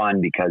was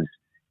fun because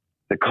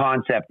the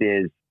concept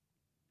is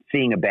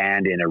seeing a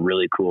band in a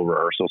really cool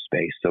rehearsal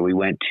space. So we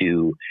went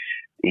to,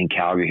 in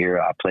Calgary here,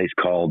 a place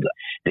called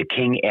the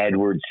King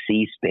Edward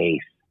Sea Space,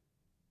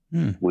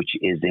 which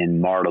is in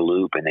Marda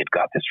Loop. And they've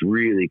got this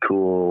really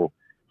cool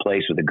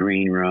place with a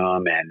green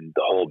room and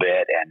the whole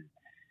bit. And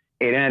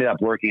it ended up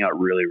working out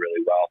really,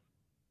 really well.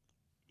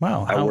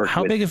 Wow.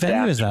 How big a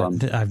venue is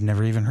that? I've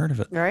never even heard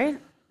of it. Right?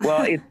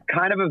 Well, it's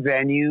kind of a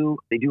venue.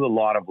 They do a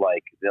lot of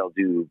they'll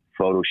do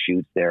photo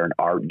shoots there and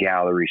art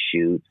gallery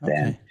shoots.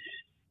 Okay.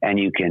 And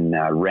you can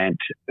rent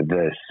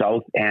the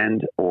south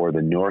end or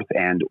the north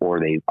end, or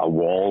a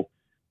wall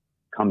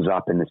comes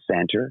up in the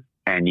center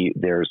and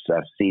there's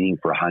seating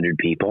for 100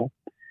 people.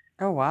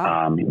 Oh,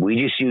 wow.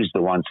 We just used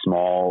the one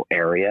small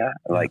area,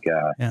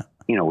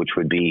 which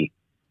would be,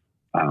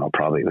 I don't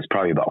know, it was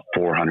probably about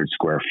 400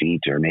 square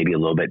feet or maybe a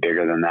little bit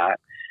bigger than that.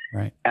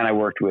 Right. And I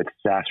worked with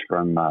Seth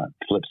from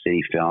Flip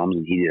City Films,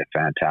 and he did a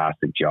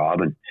fantastic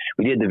job. And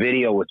we did the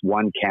video with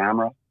one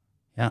camera.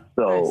 Yeah.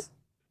 So, nice.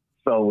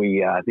 So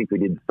I think we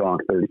did the song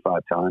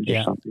 35 times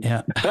or something.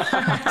 Yeah.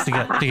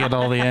 to get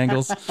all the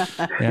angles.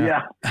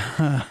 Yeah.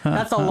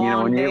 That's a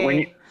long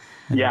day.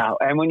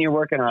 And when you're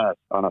working on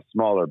a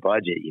smaller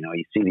budget,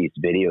 you see these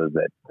videos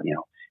that,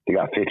 they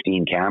got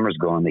 15 cameras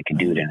going, they can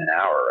do it in an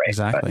hour, right?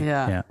 Exactly. But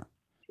yeah.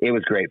 It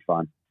was great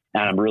fun.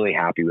 And I'm really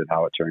happy with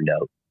how it turned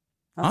out.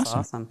 That's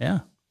awesome. Yeah.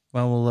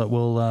 Well,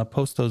 we'll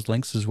post those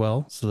links as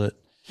well so that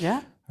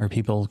our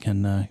people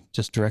can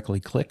just directly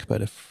click.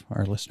 But if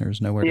our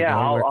listeners know where to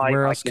go,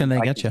 where else can they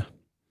get you?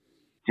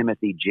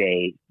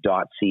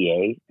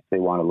 TimothyJ.ca. If they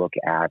want to look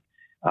at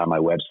my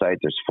website,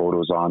 there's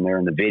photos on there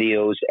and the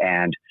videos,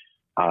 and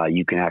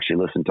you can actually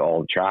listen to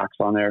all the tracks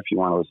on there if you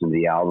want to listen to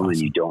the album and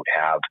you don't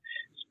have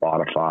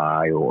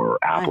Spotify or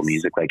Apple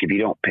Music. Like if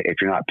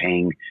you're not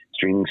paying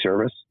streaming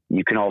service,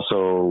 you can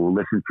also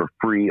listen for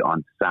free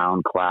on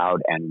SoundCloud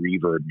and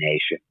Reverb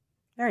Nation.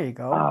 There you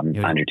go.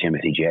 Under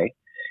Timothy J,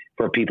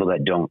 for people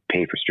that don't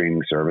pay for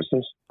streaming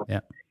services. Yeah.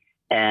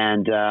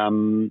 And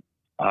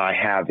I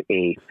have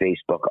a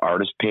Facebook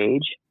artist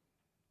page,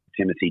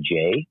 Timothy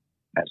J,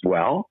 as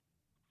well.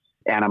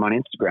 And I'm on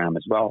Instagram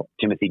as well,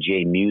 Timothy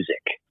J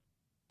Music.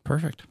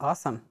 Perfect.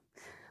 Awesome.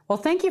 Well,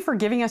 thank you for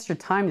giving us your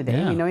time today.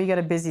 Yeah. We know you got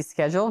a busy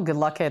schedule. Good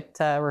luck at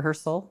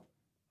rehearsal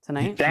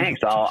tonight.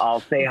 Thanks. I'll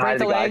say hi to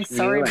the guys.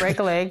 Sorry, break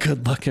a leg.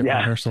 Good luck at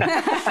rehearsal.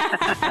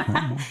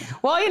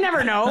 Well, you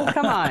never know.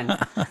 Come on.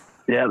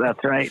 Yeah,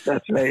 that's right.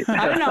 That's right.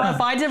 I don't know. If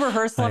I did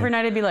rehearsal every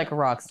night, I'd be like a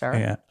rock star.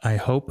 Yeah. I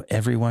hope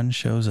everyone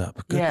shows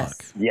up. Good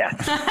luck. Yes.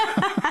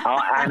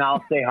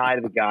 I'll say hi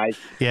to the guys.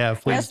 Yeah,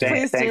 please.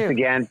 Yes, thanks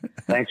again.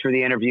 Thanks for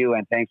the interview,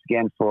 and thanks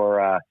again for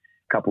a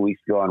couple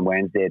weeks ago on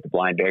Wednesday at the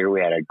Blind Beggar.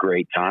 We had a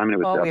great time, and it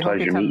was a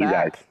pleasure to meet you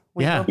guys.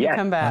 We hope you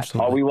come back.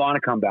 Absolutely. Oh, we want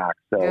to come back.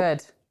 So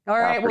good. All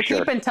right, we'll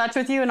keep in touch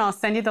with you, and I'll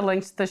send you the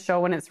links to the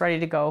show when it's ready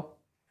to go.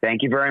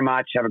 Thank you very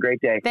much. Have a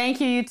great day. Thank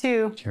you. You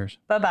too. Cheers.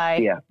 Bye-bye.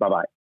 Yeah.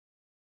 Bye-bye.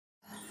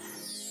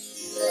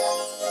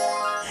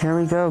 Here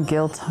we go,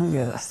 Gil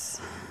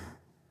Tungus.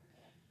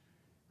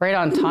 Right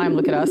on time.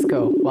 Look at us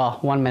go. Well,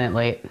 1 minute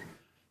late.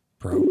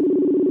 Bro.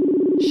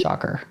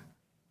 Shocker.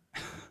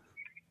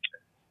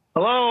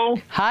 Hello.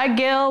 Hi,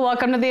 Gil.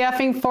 Welcome to the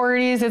effing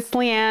 40s. It's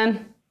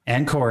Leanne.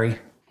 And Corey.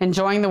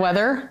 Enjoying the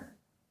weather?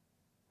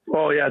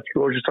 Oh, yeah, it's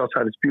gorgeous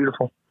outside. It's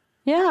beautiful.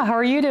 Yeah. How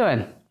are you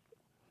doing?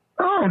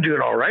 Oh, I'm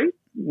doing all right.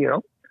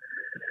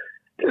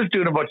 Just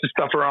doing a bunch of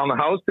stuff around the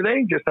house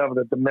today. Just having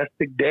a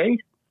domestic day.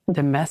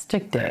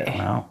 Domestic day.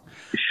 Wow.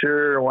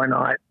 Sure, why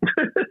not?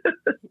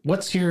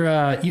 What's your,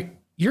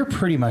 you're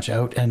pretty much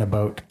out and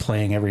about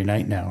playing every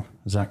night now.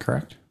 Is that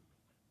correct?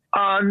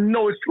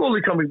 No, it's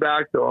slowly coming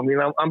back, though. I mean,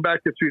 I'm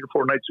back to 3 to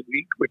 4 nights a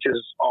week, which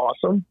is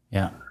awesome.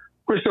 Yeah.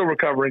 We're still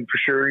recovering for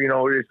sure.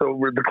 So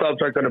the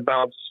clubs aren't going to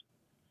bounce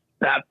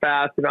that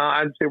fast.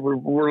 I'd say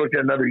we're looking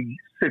at another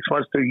 6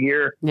 months to a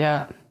year.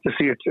 Yeah. To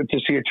see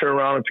a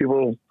turnaround and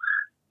people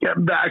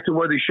get back to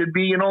where they should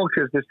be,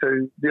 because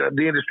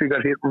the industry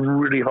got hit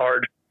really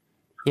hard.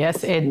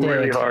 Yes, it did.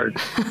 Really hard.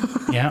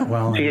 Yeah,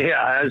 well.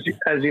 Yeah,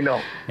 as you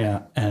know.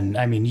 Yeah, and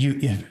I mean,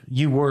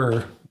 you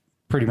were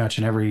pretty much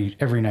an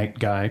every night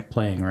guy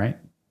playing, right?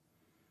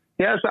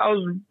 Yes, I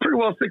was pretty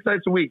well 6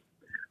 nights a week.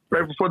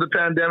 Right before the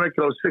pandemic,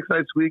 I was 6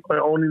 nights a week. My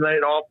only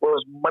night off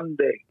was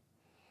Monday.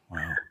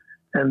 Wow.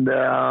 And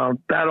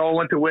that all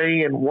went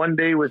away in one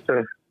day with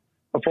a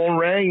phone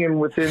rang, and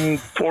within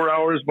 4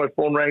 hours, my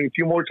phone rang a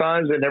few more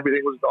times, and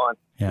everything was gone.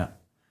 Yeah.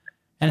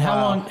 And how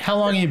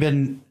long have you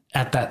been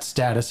at that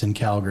status in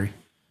Calgary?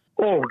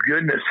 Oh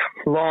goodness,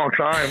 long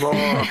time.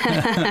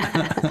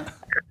 Oh.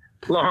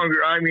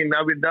 Longer. I mean,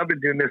 I've been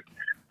doing this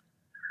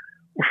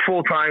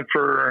full time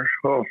for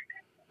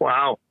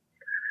wow.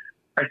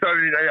 I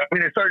started in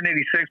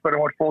 '86, but I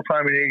went full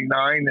time in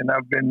 '89, and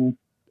I've been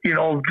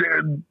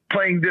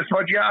playing this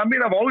much. Yeah, I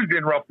mean, I've always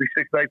been roughly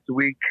 6 nights a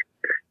week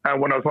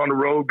when I was on the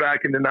road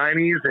back in the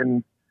 '90s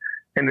and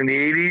in the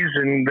 '80s,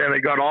 and then I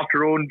got off the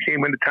road and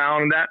came into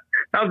town, and that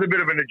was a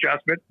bit of an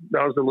adjustment.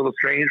 That was a little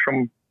strange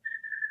from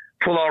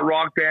full out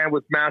rock band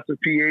with massive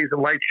PAs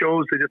and light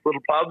shows to just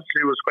little pubs.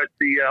 It was quite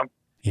the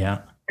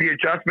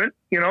adjustment,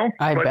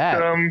 I bet.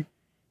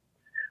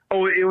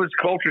 It was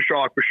culture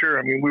shock for sure.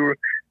 I mean,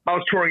 I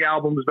was touring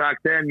albums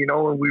back then, and it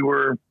was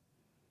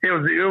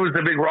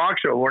a big rock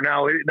show. Where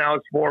now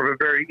it's more of a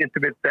very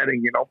intimate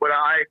setting, But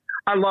I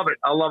love it.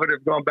 I love it.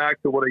 I've gone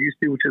back to what I used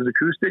to, which is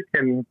acoustic.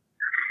 And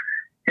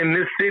in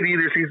this city,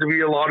 there seems to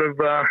be a lot of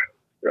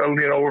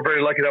we're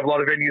very lucky to have a lot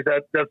of venues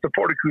that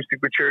support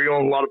acoustic material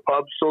and a lot of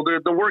pubs. So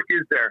the work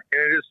is there,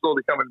 and it is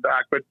slowly coming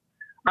back. But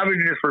I've been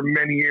doing this for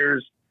many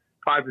years,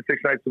 5 to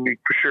 6 nights a week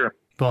for sure.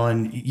 Well,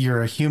 and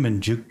you're a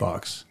human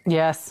jukebox.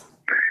 Yes.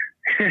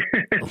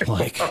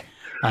 Like,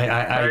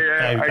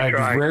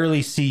 I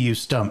rarely see you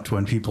stumped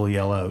when people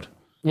yell out.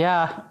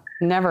 Yeah,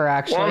 never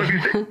actually. Well,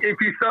 if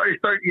you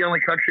start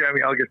yelling country at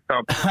me, I'll get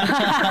stumped.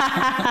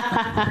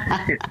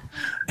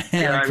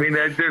 Yeah, I mean,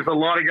 there's a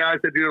lot of guys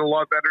that do it a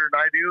lot better than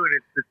I do, and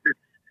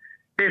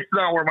it's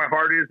not where my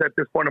heart is at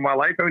this point in my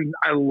life. I mean,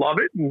 I love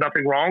it,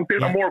 nothing wrong with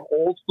it. Yeah. I'm more of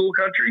old school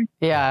country.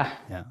 Yeah.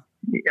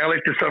 I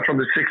like the stuff from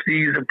the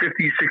 60s and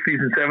 50s, 60s,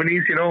 and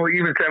 70s.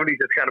 Even 70s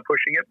is kind of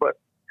pushing it, but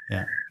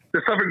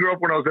the stuff I grew up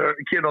when I was a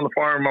kid on the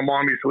farm, my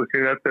mom used to listen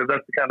to.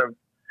 That's the kind of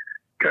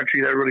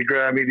country that really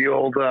grabbed me. The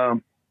old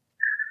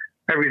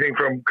everything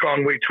from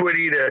Conway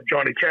Twitty to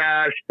Johnny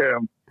Cash to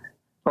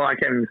I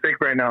can't even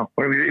think right now.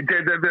 But it's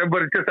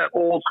just that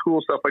old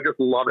school stuff. I just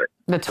love it.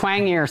 The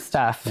twangier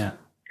stuff. Yeah.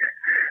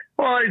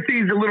 Well, it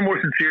seems a little more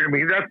sincere to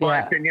me. That's my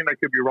opinion. I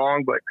could be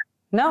wrong, but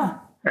no.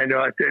 I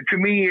know. To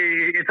me,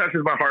 it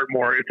touches my heart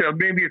more.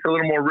 Maybe it's a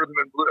little more rhythm,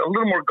 a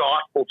little more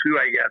gospel too,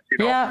 I guess.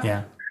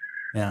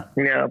 Yeah.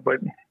 But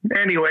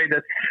anyway,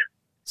 that's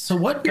so.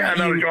 What?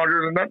 Another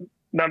genre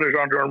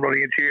I'm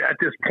really into at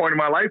this point in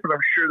my life, but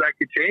I'm sure that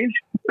could change.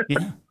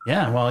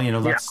 Yeah. Well,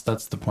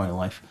 that's the point of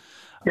life.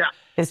 Yeah.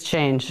 It's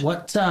changed.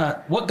 What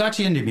got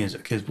you into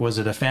music? Was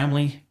it a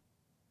family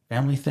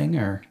thing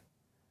or?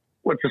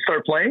 What, to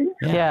start playing?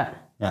 Yeah.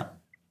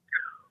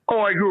 Oh,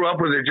 I grew up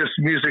with it. Just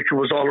music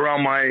was all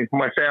around my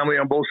family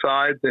on both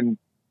sides, and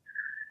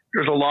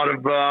there's a lot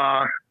of.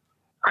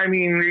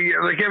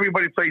 Like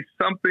everybody plays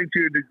something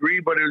to a degree,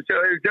 but it was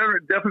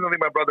definitely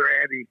my brother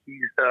Andy.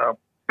 He's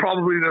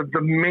probably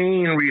the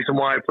main reason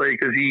why I play,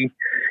 because he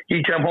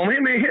come home.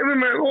 Him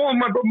and my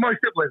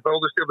siblings, my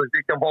older siblings,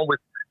 they come home with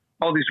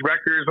all these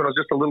records when I was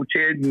just a little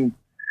kid, and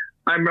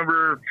I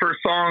remember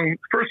first song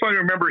I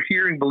remember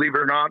hearing, believe it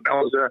or not, I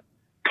was a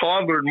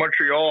toddler in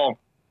Montreal.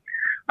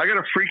 I got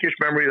a freakish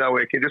memory that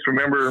way. I can't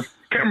remember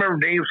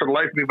names for the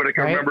life of me, but I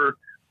can remember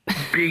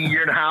being a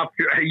year and a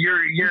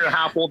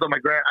half old on my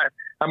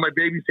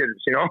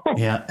babysitters,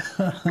 Yeah.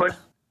 But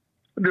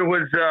there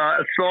was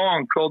a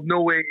song called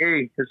No Way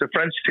A. It's a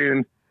French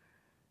tune.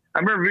 I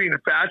remember being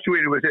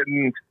infatuated with it,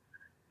 and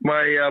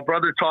my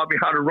brother taught me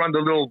how to run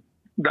that little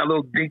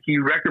dinky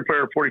record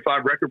player,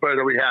 45 record player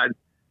that we had.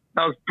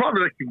 I was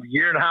probably like a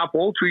year and a half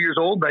old, 2 years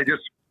old, and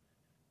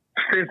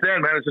since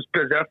then, man, I was just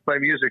possessed by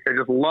music. I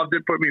just loved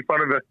it. Put me in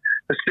front of a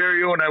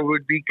stereo, and I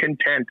would be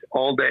content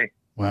all day.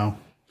 Wow.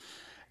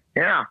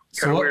 Yeah.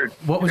 So weird.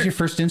 What was your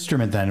first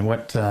instrument then?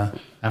 What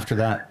after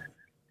that?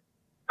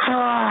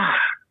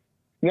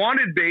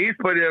 Wanted bass,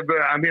 but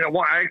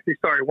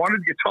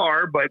wanted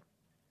guitar. But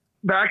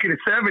back in the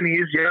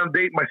 70s, I'm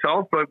dating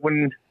myself, but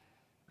when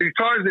the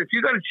guitars, if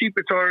you got a cheap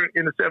guitar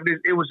in the 70s,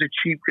 it was a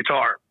cheap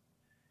guitar.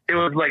 It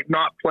was like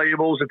not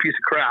playable. It was a piece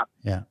of crap.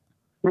 Yeah.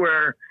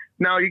 Where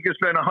now you can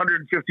spend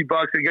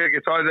 $150 and get a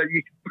guitar that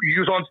you can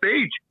use on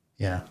stage.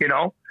 Yeah.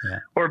 Yeah.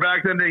 Or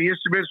back then, the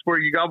instruments where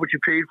you got what you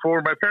paid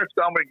for. My parents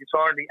got me a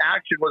guitar, and the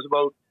action was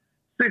about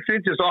 6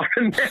 inches off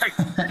the neck.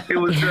 It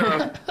was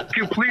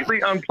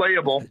completely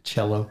unplayable.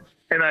 Cello.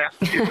 And I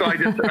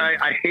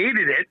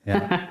hated it.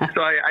 Yeah.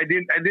 So I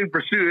didn't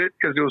pursue it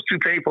because it was too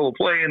painful to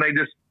play. And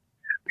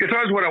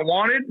guitar is what I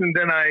wanted. And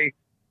then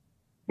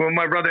when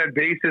my brother had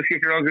bassist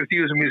kicking around, because he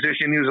was a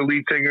musician, he was a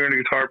lead singer and a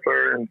guitar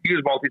player, and he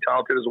was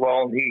multi-talented as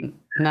well. And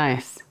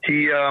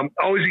he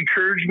always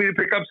encouraged me to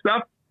pick up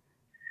stuff.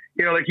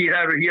 Like he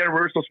had a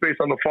rehearsal space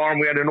on the farm.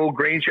 We had an old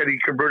grain shed he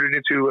converted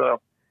into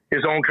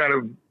his own kind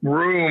of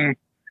room,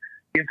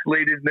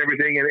 insulated and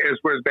everything, and it was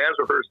where his bands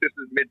rehearsed. This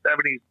is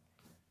mid-70s.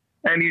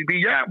 And he'd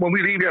be, when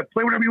we leave,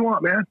 play whatever you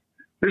want, man.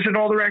 Listen to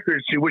all the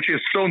records, which is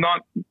so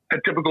not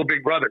a typical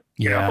big brother.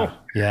 Yeah.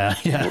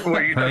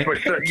 Where you touch my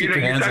stuff, you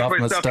touch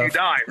my stuff, you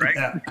die, right?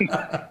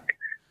 Yeah.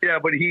 Yeah,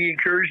 but he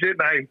encouraged it,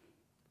 and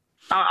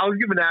I was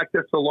given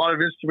access to a lot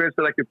of instruments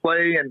that I could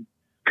play, and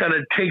kind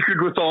of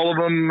tinkered with all of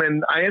them.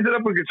 And I ended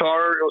up with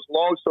guitar. It was a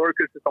long story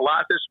because it's the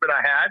last instrument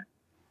I had.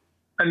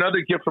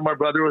 another gift from my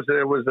brother was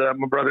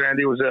my brother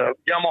Andy was a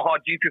Yamaha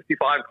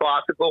G55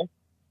 Classical.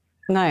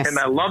 Nice. And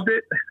I loved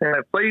it, and I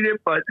played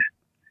it, but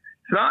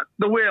it's not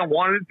the way I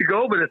wanted it to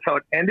go, but it's how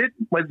it ended.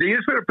 But the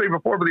instrument I played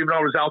before, believe it or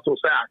not, was alto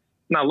sax,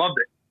 and I loved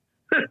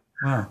it.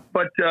 Wow.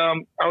 But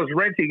I was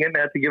renting it and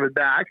I had to give it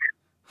back.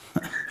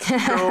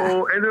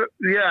 So I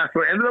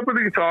ended up with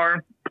the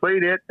guitar,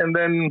 played it, and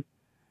then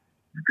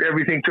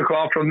everything took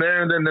off from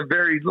there. And then the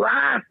very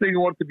last thing I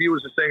wanted to be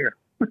was a singer.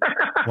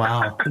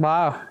 Wow.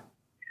 Wow.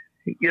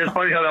 Yeah, it's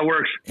funny how that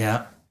works.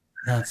 Yeah.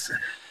 That's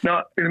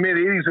Now, in the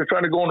mid-'80s, we're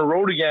trying to go on the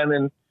road again,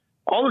 and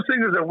all the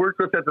singers I worked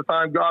with at the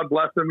time, God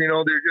bless them, you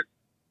know, they're just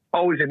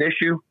always an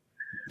issue,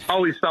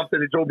 always something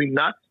that drove me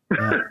nuts.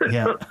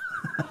 yeah.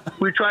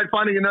 We tried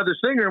finding another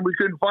singer, and we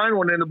couldn't find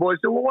one, and the boy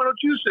said, well, why don't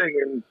you sing?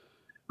 And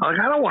I'm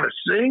like, I don't want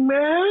to sing,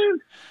 man.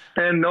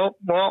 And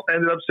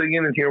ended up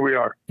singing, and here we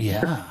are.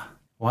 Yeah.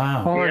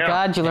 Wow. Well, we're Yeah.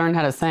 glad you learned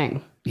how to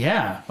sing.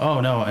 Yeah.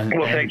 Oh no. And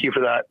Thank you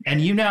for that.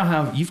 And you've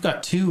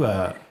got two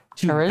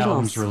Originals.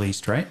 albums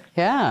released, right?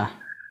 Yeah.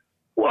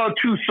 Well,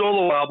 2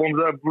 solo albums.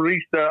 I've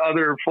released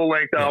other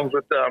full-length albums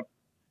with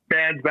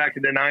bands back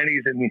in the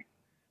 90s, and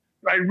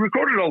I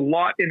recorded a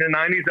lot in the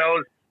 90s. That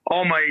was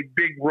all my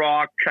big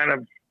rock, kind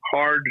of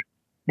hard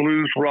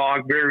blues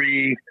rock,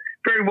 very,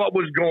 very what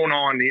was going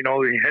on. You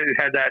know, it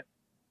had that,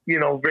 you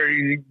know,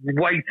 very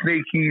White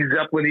Snake-y,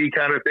 Zeppelin-y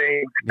kind of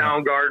thing,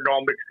 Soundgarden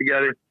all mixed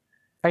together.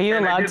 Are you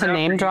And I allowed did to that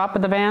name for- drop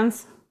with the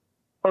bands?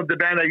 Oh, the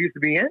band I used to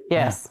be in?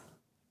 Yes.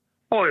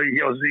 Oh,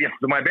 it was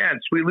my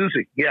band, Sweet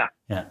Lucy. Yeah.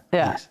 Yeah.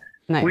 Yeah.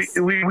 Nice.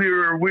 We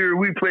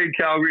played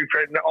Calgary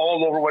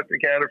all over Western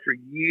Canada for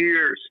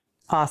years.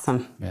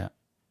 Awesome. Yeah.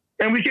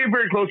 And we came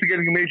very close to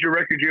getting a major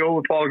record deal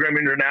with Polygram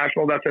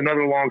International. That's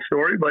another long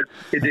story, but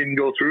it didn't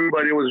go through,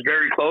 but it was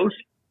very close.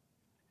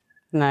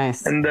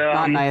 Nice. And,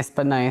 Not nice,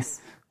 but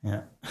nice.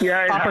 Yeah.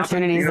 Yeah. it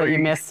Opportunities happened, that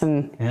you miss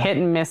and hit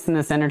and miss in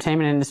this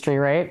entertainment industry,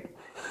 right?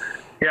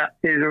 Yeah.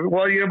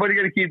 Well, you know, but you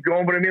got to keep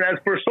going. But I mean, as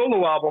for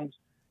solo albums,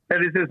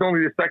 and this is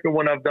only the second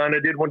one I've done. I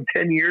did one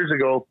 10 years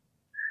ago.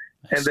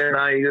 And then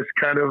I just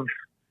kind of,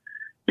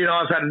 you know,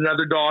 I've had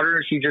another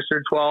daughter. She just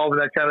turned 12,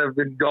 and that kind of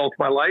engulfed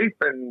my life.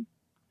 And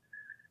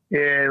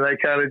I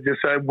kind of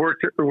I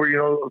worked where, you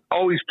know,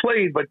 always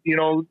played, but, you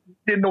know,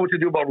 didn't know what to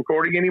do about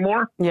recording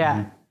anymore.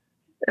 Yeah.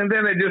 And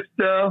then I just,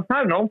 I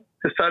don't know,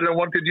 decided I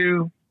wanted to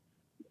do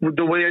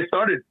the way I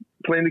started,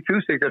 playing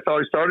acoustic. That's how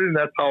I started, and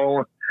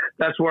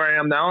that's where I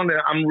am now. And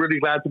I'm really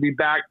glad to be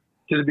back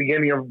to the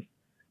beginning of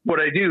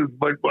what I do,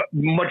 but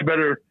much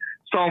better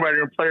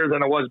songwriter and player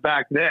than I was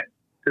back then.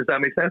 Does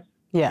that make sense?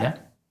 Yeah. Yeah.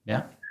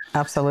 Yeah.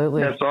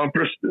 Absolutely. Yeah, so I'm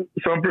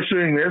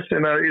pursuing this,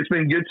 and it's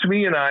been good to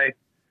me, and I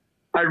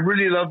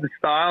really love the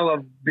style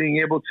of being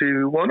able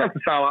to, well, not the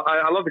style,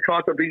 I love the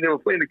concept of being able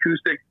to play an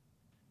acoustic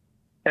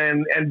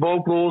and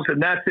vocals,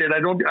 and that's it. I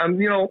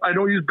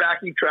don't use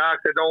backing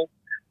tracks. I don't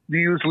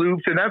use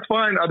loops, and that's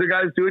fine. Other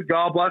guys do it.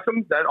 God bless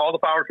them. That all the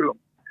power to them.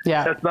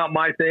 Yeah. That's not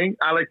my thing.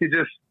 I like to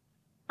just,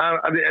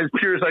 I mean, as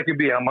pure as I can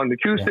be. I'm on the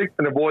acoustic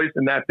and the voice,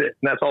 and that's it.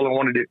 And that's all I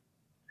want to do.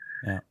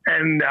 Yeah.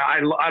 And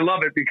I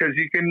love it because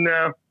you can,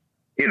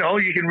 you know,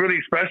 you can really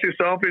express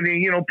yourself, and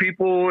you know,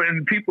 people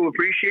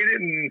appreciate it,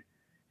 and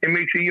it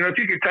makes you, you know, if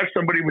you can touch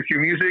somebody with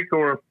your music,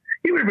 or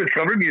even if it's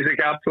cover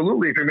music,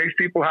 absolutely. If it makes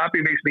people happy,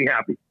 it makes me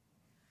happy.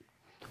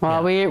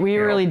 Well, we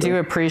really do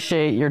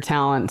appreciate your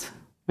talent.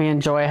 We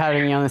enjoy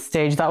having you on the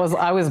stage. I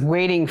was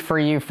waiting for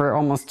you for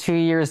almost 2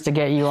 years to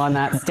get you on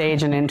that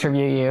stage and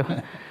interview you.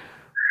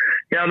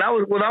 Yeah, that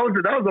was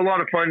a lot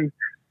of fun.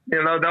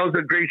 You know, that was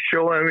a great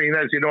show. I mean,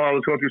 as you know, I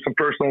was going through some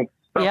personal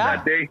stuff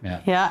that day.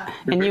 Yeah.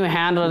 And you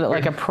handled it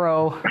like a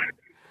pro.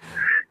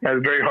 It was a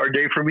very hard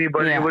day for me,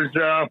 but it was,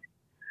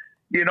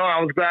 you know, I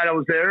was glad I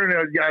was there, and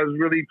I was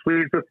really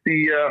pleased with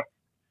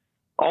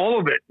all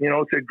of it. You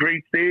know, it's a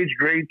great stage,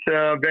 great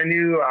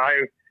venue.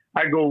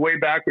 I go way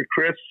back with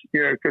Chris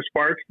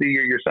Sparks,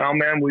 your sound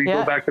man. We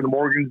go back to the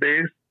Morgan's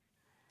days.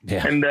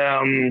 Yeah.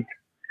 And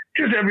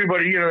just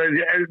everybody, you know,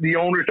 the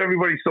owners,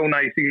 everybody's so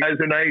nice. You guys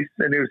are nice,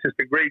 and it was just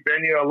a great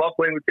venue. I love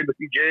playing with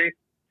Timothy J.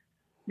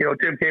 You know,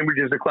 Tim Cambridge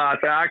is a class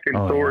act, and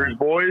so are his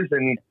boys,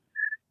 and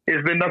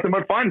it's been nothing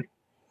but fun.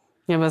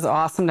 It was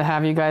awesome to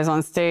have you guys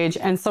on stage.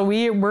 And so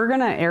we're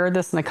going to air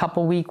this in a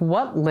couple weeks.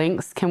 What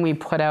links can we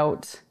put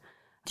out?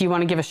 Do you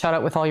want to give a shout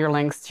out with all your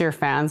links to your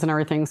fans and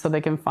everything so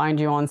they can find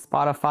you on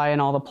Spotify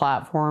and all the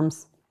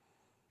platforms?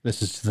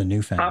 This is to the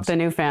new fans. The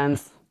new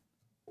fans.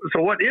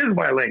 So what is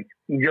my link?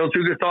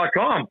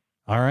 GilTugas.com.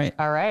 All right.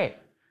 All right.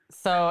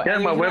 So yeah,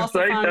 and my you can website.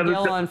 also find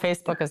Gil on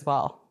Facebook as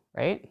well,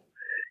 right?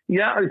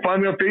 Yeah,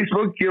 find me on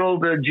Facebook, Gil,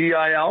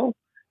 G-I-L,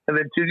 and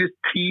then Tugas,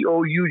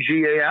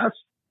 T-O-U-G-A-S.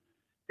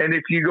 And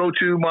if you go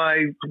to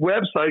my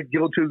website,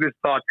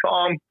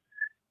 GilTugas.com,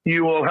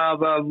 you will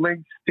have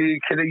links to,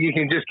 you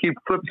can just keep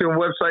flipping to the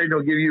website, and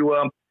it'll give you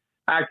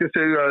access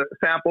to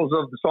samples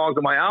of the songs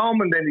of my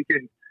album, and then you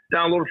can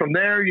download it from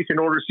there. You can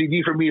order a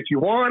CD from me if you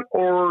want,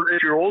 or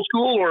if you're old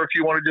school, or if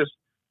you want to just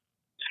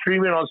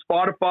stream it on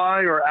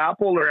Spotify or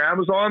Apple or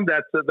Amazon,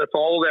 that's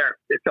all there.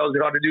 It tells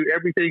you how to do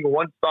everything,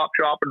 one-stop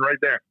shopping right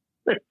there.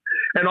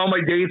 and all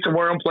my dates and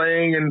where I'm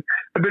playing and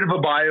a bit of a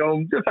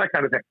bio, just that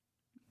kind of thing.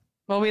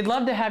 Well, we'd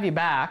love to have you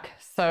back.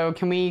 So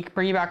can we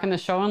bring you back on the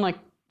show in like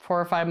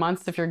 4 or 5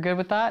 months if you're good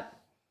with that?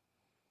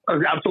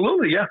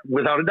 Absolutely, yeah,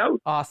 without a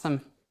doubt.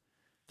 Awesome.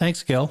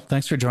 Thanks, Gil.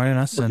 Thanks for joining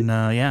us. And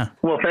yeah.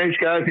 Well, thanks,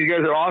 guys. You guys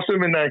are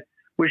awesome, and I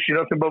wish you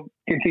nothing but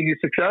continued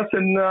success,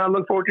 and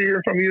look forward to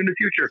hearing from you in the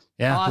future.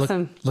 Yeah.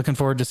 Awesome. Looking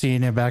forward to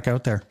seeing you back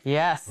out there.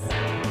 Yes.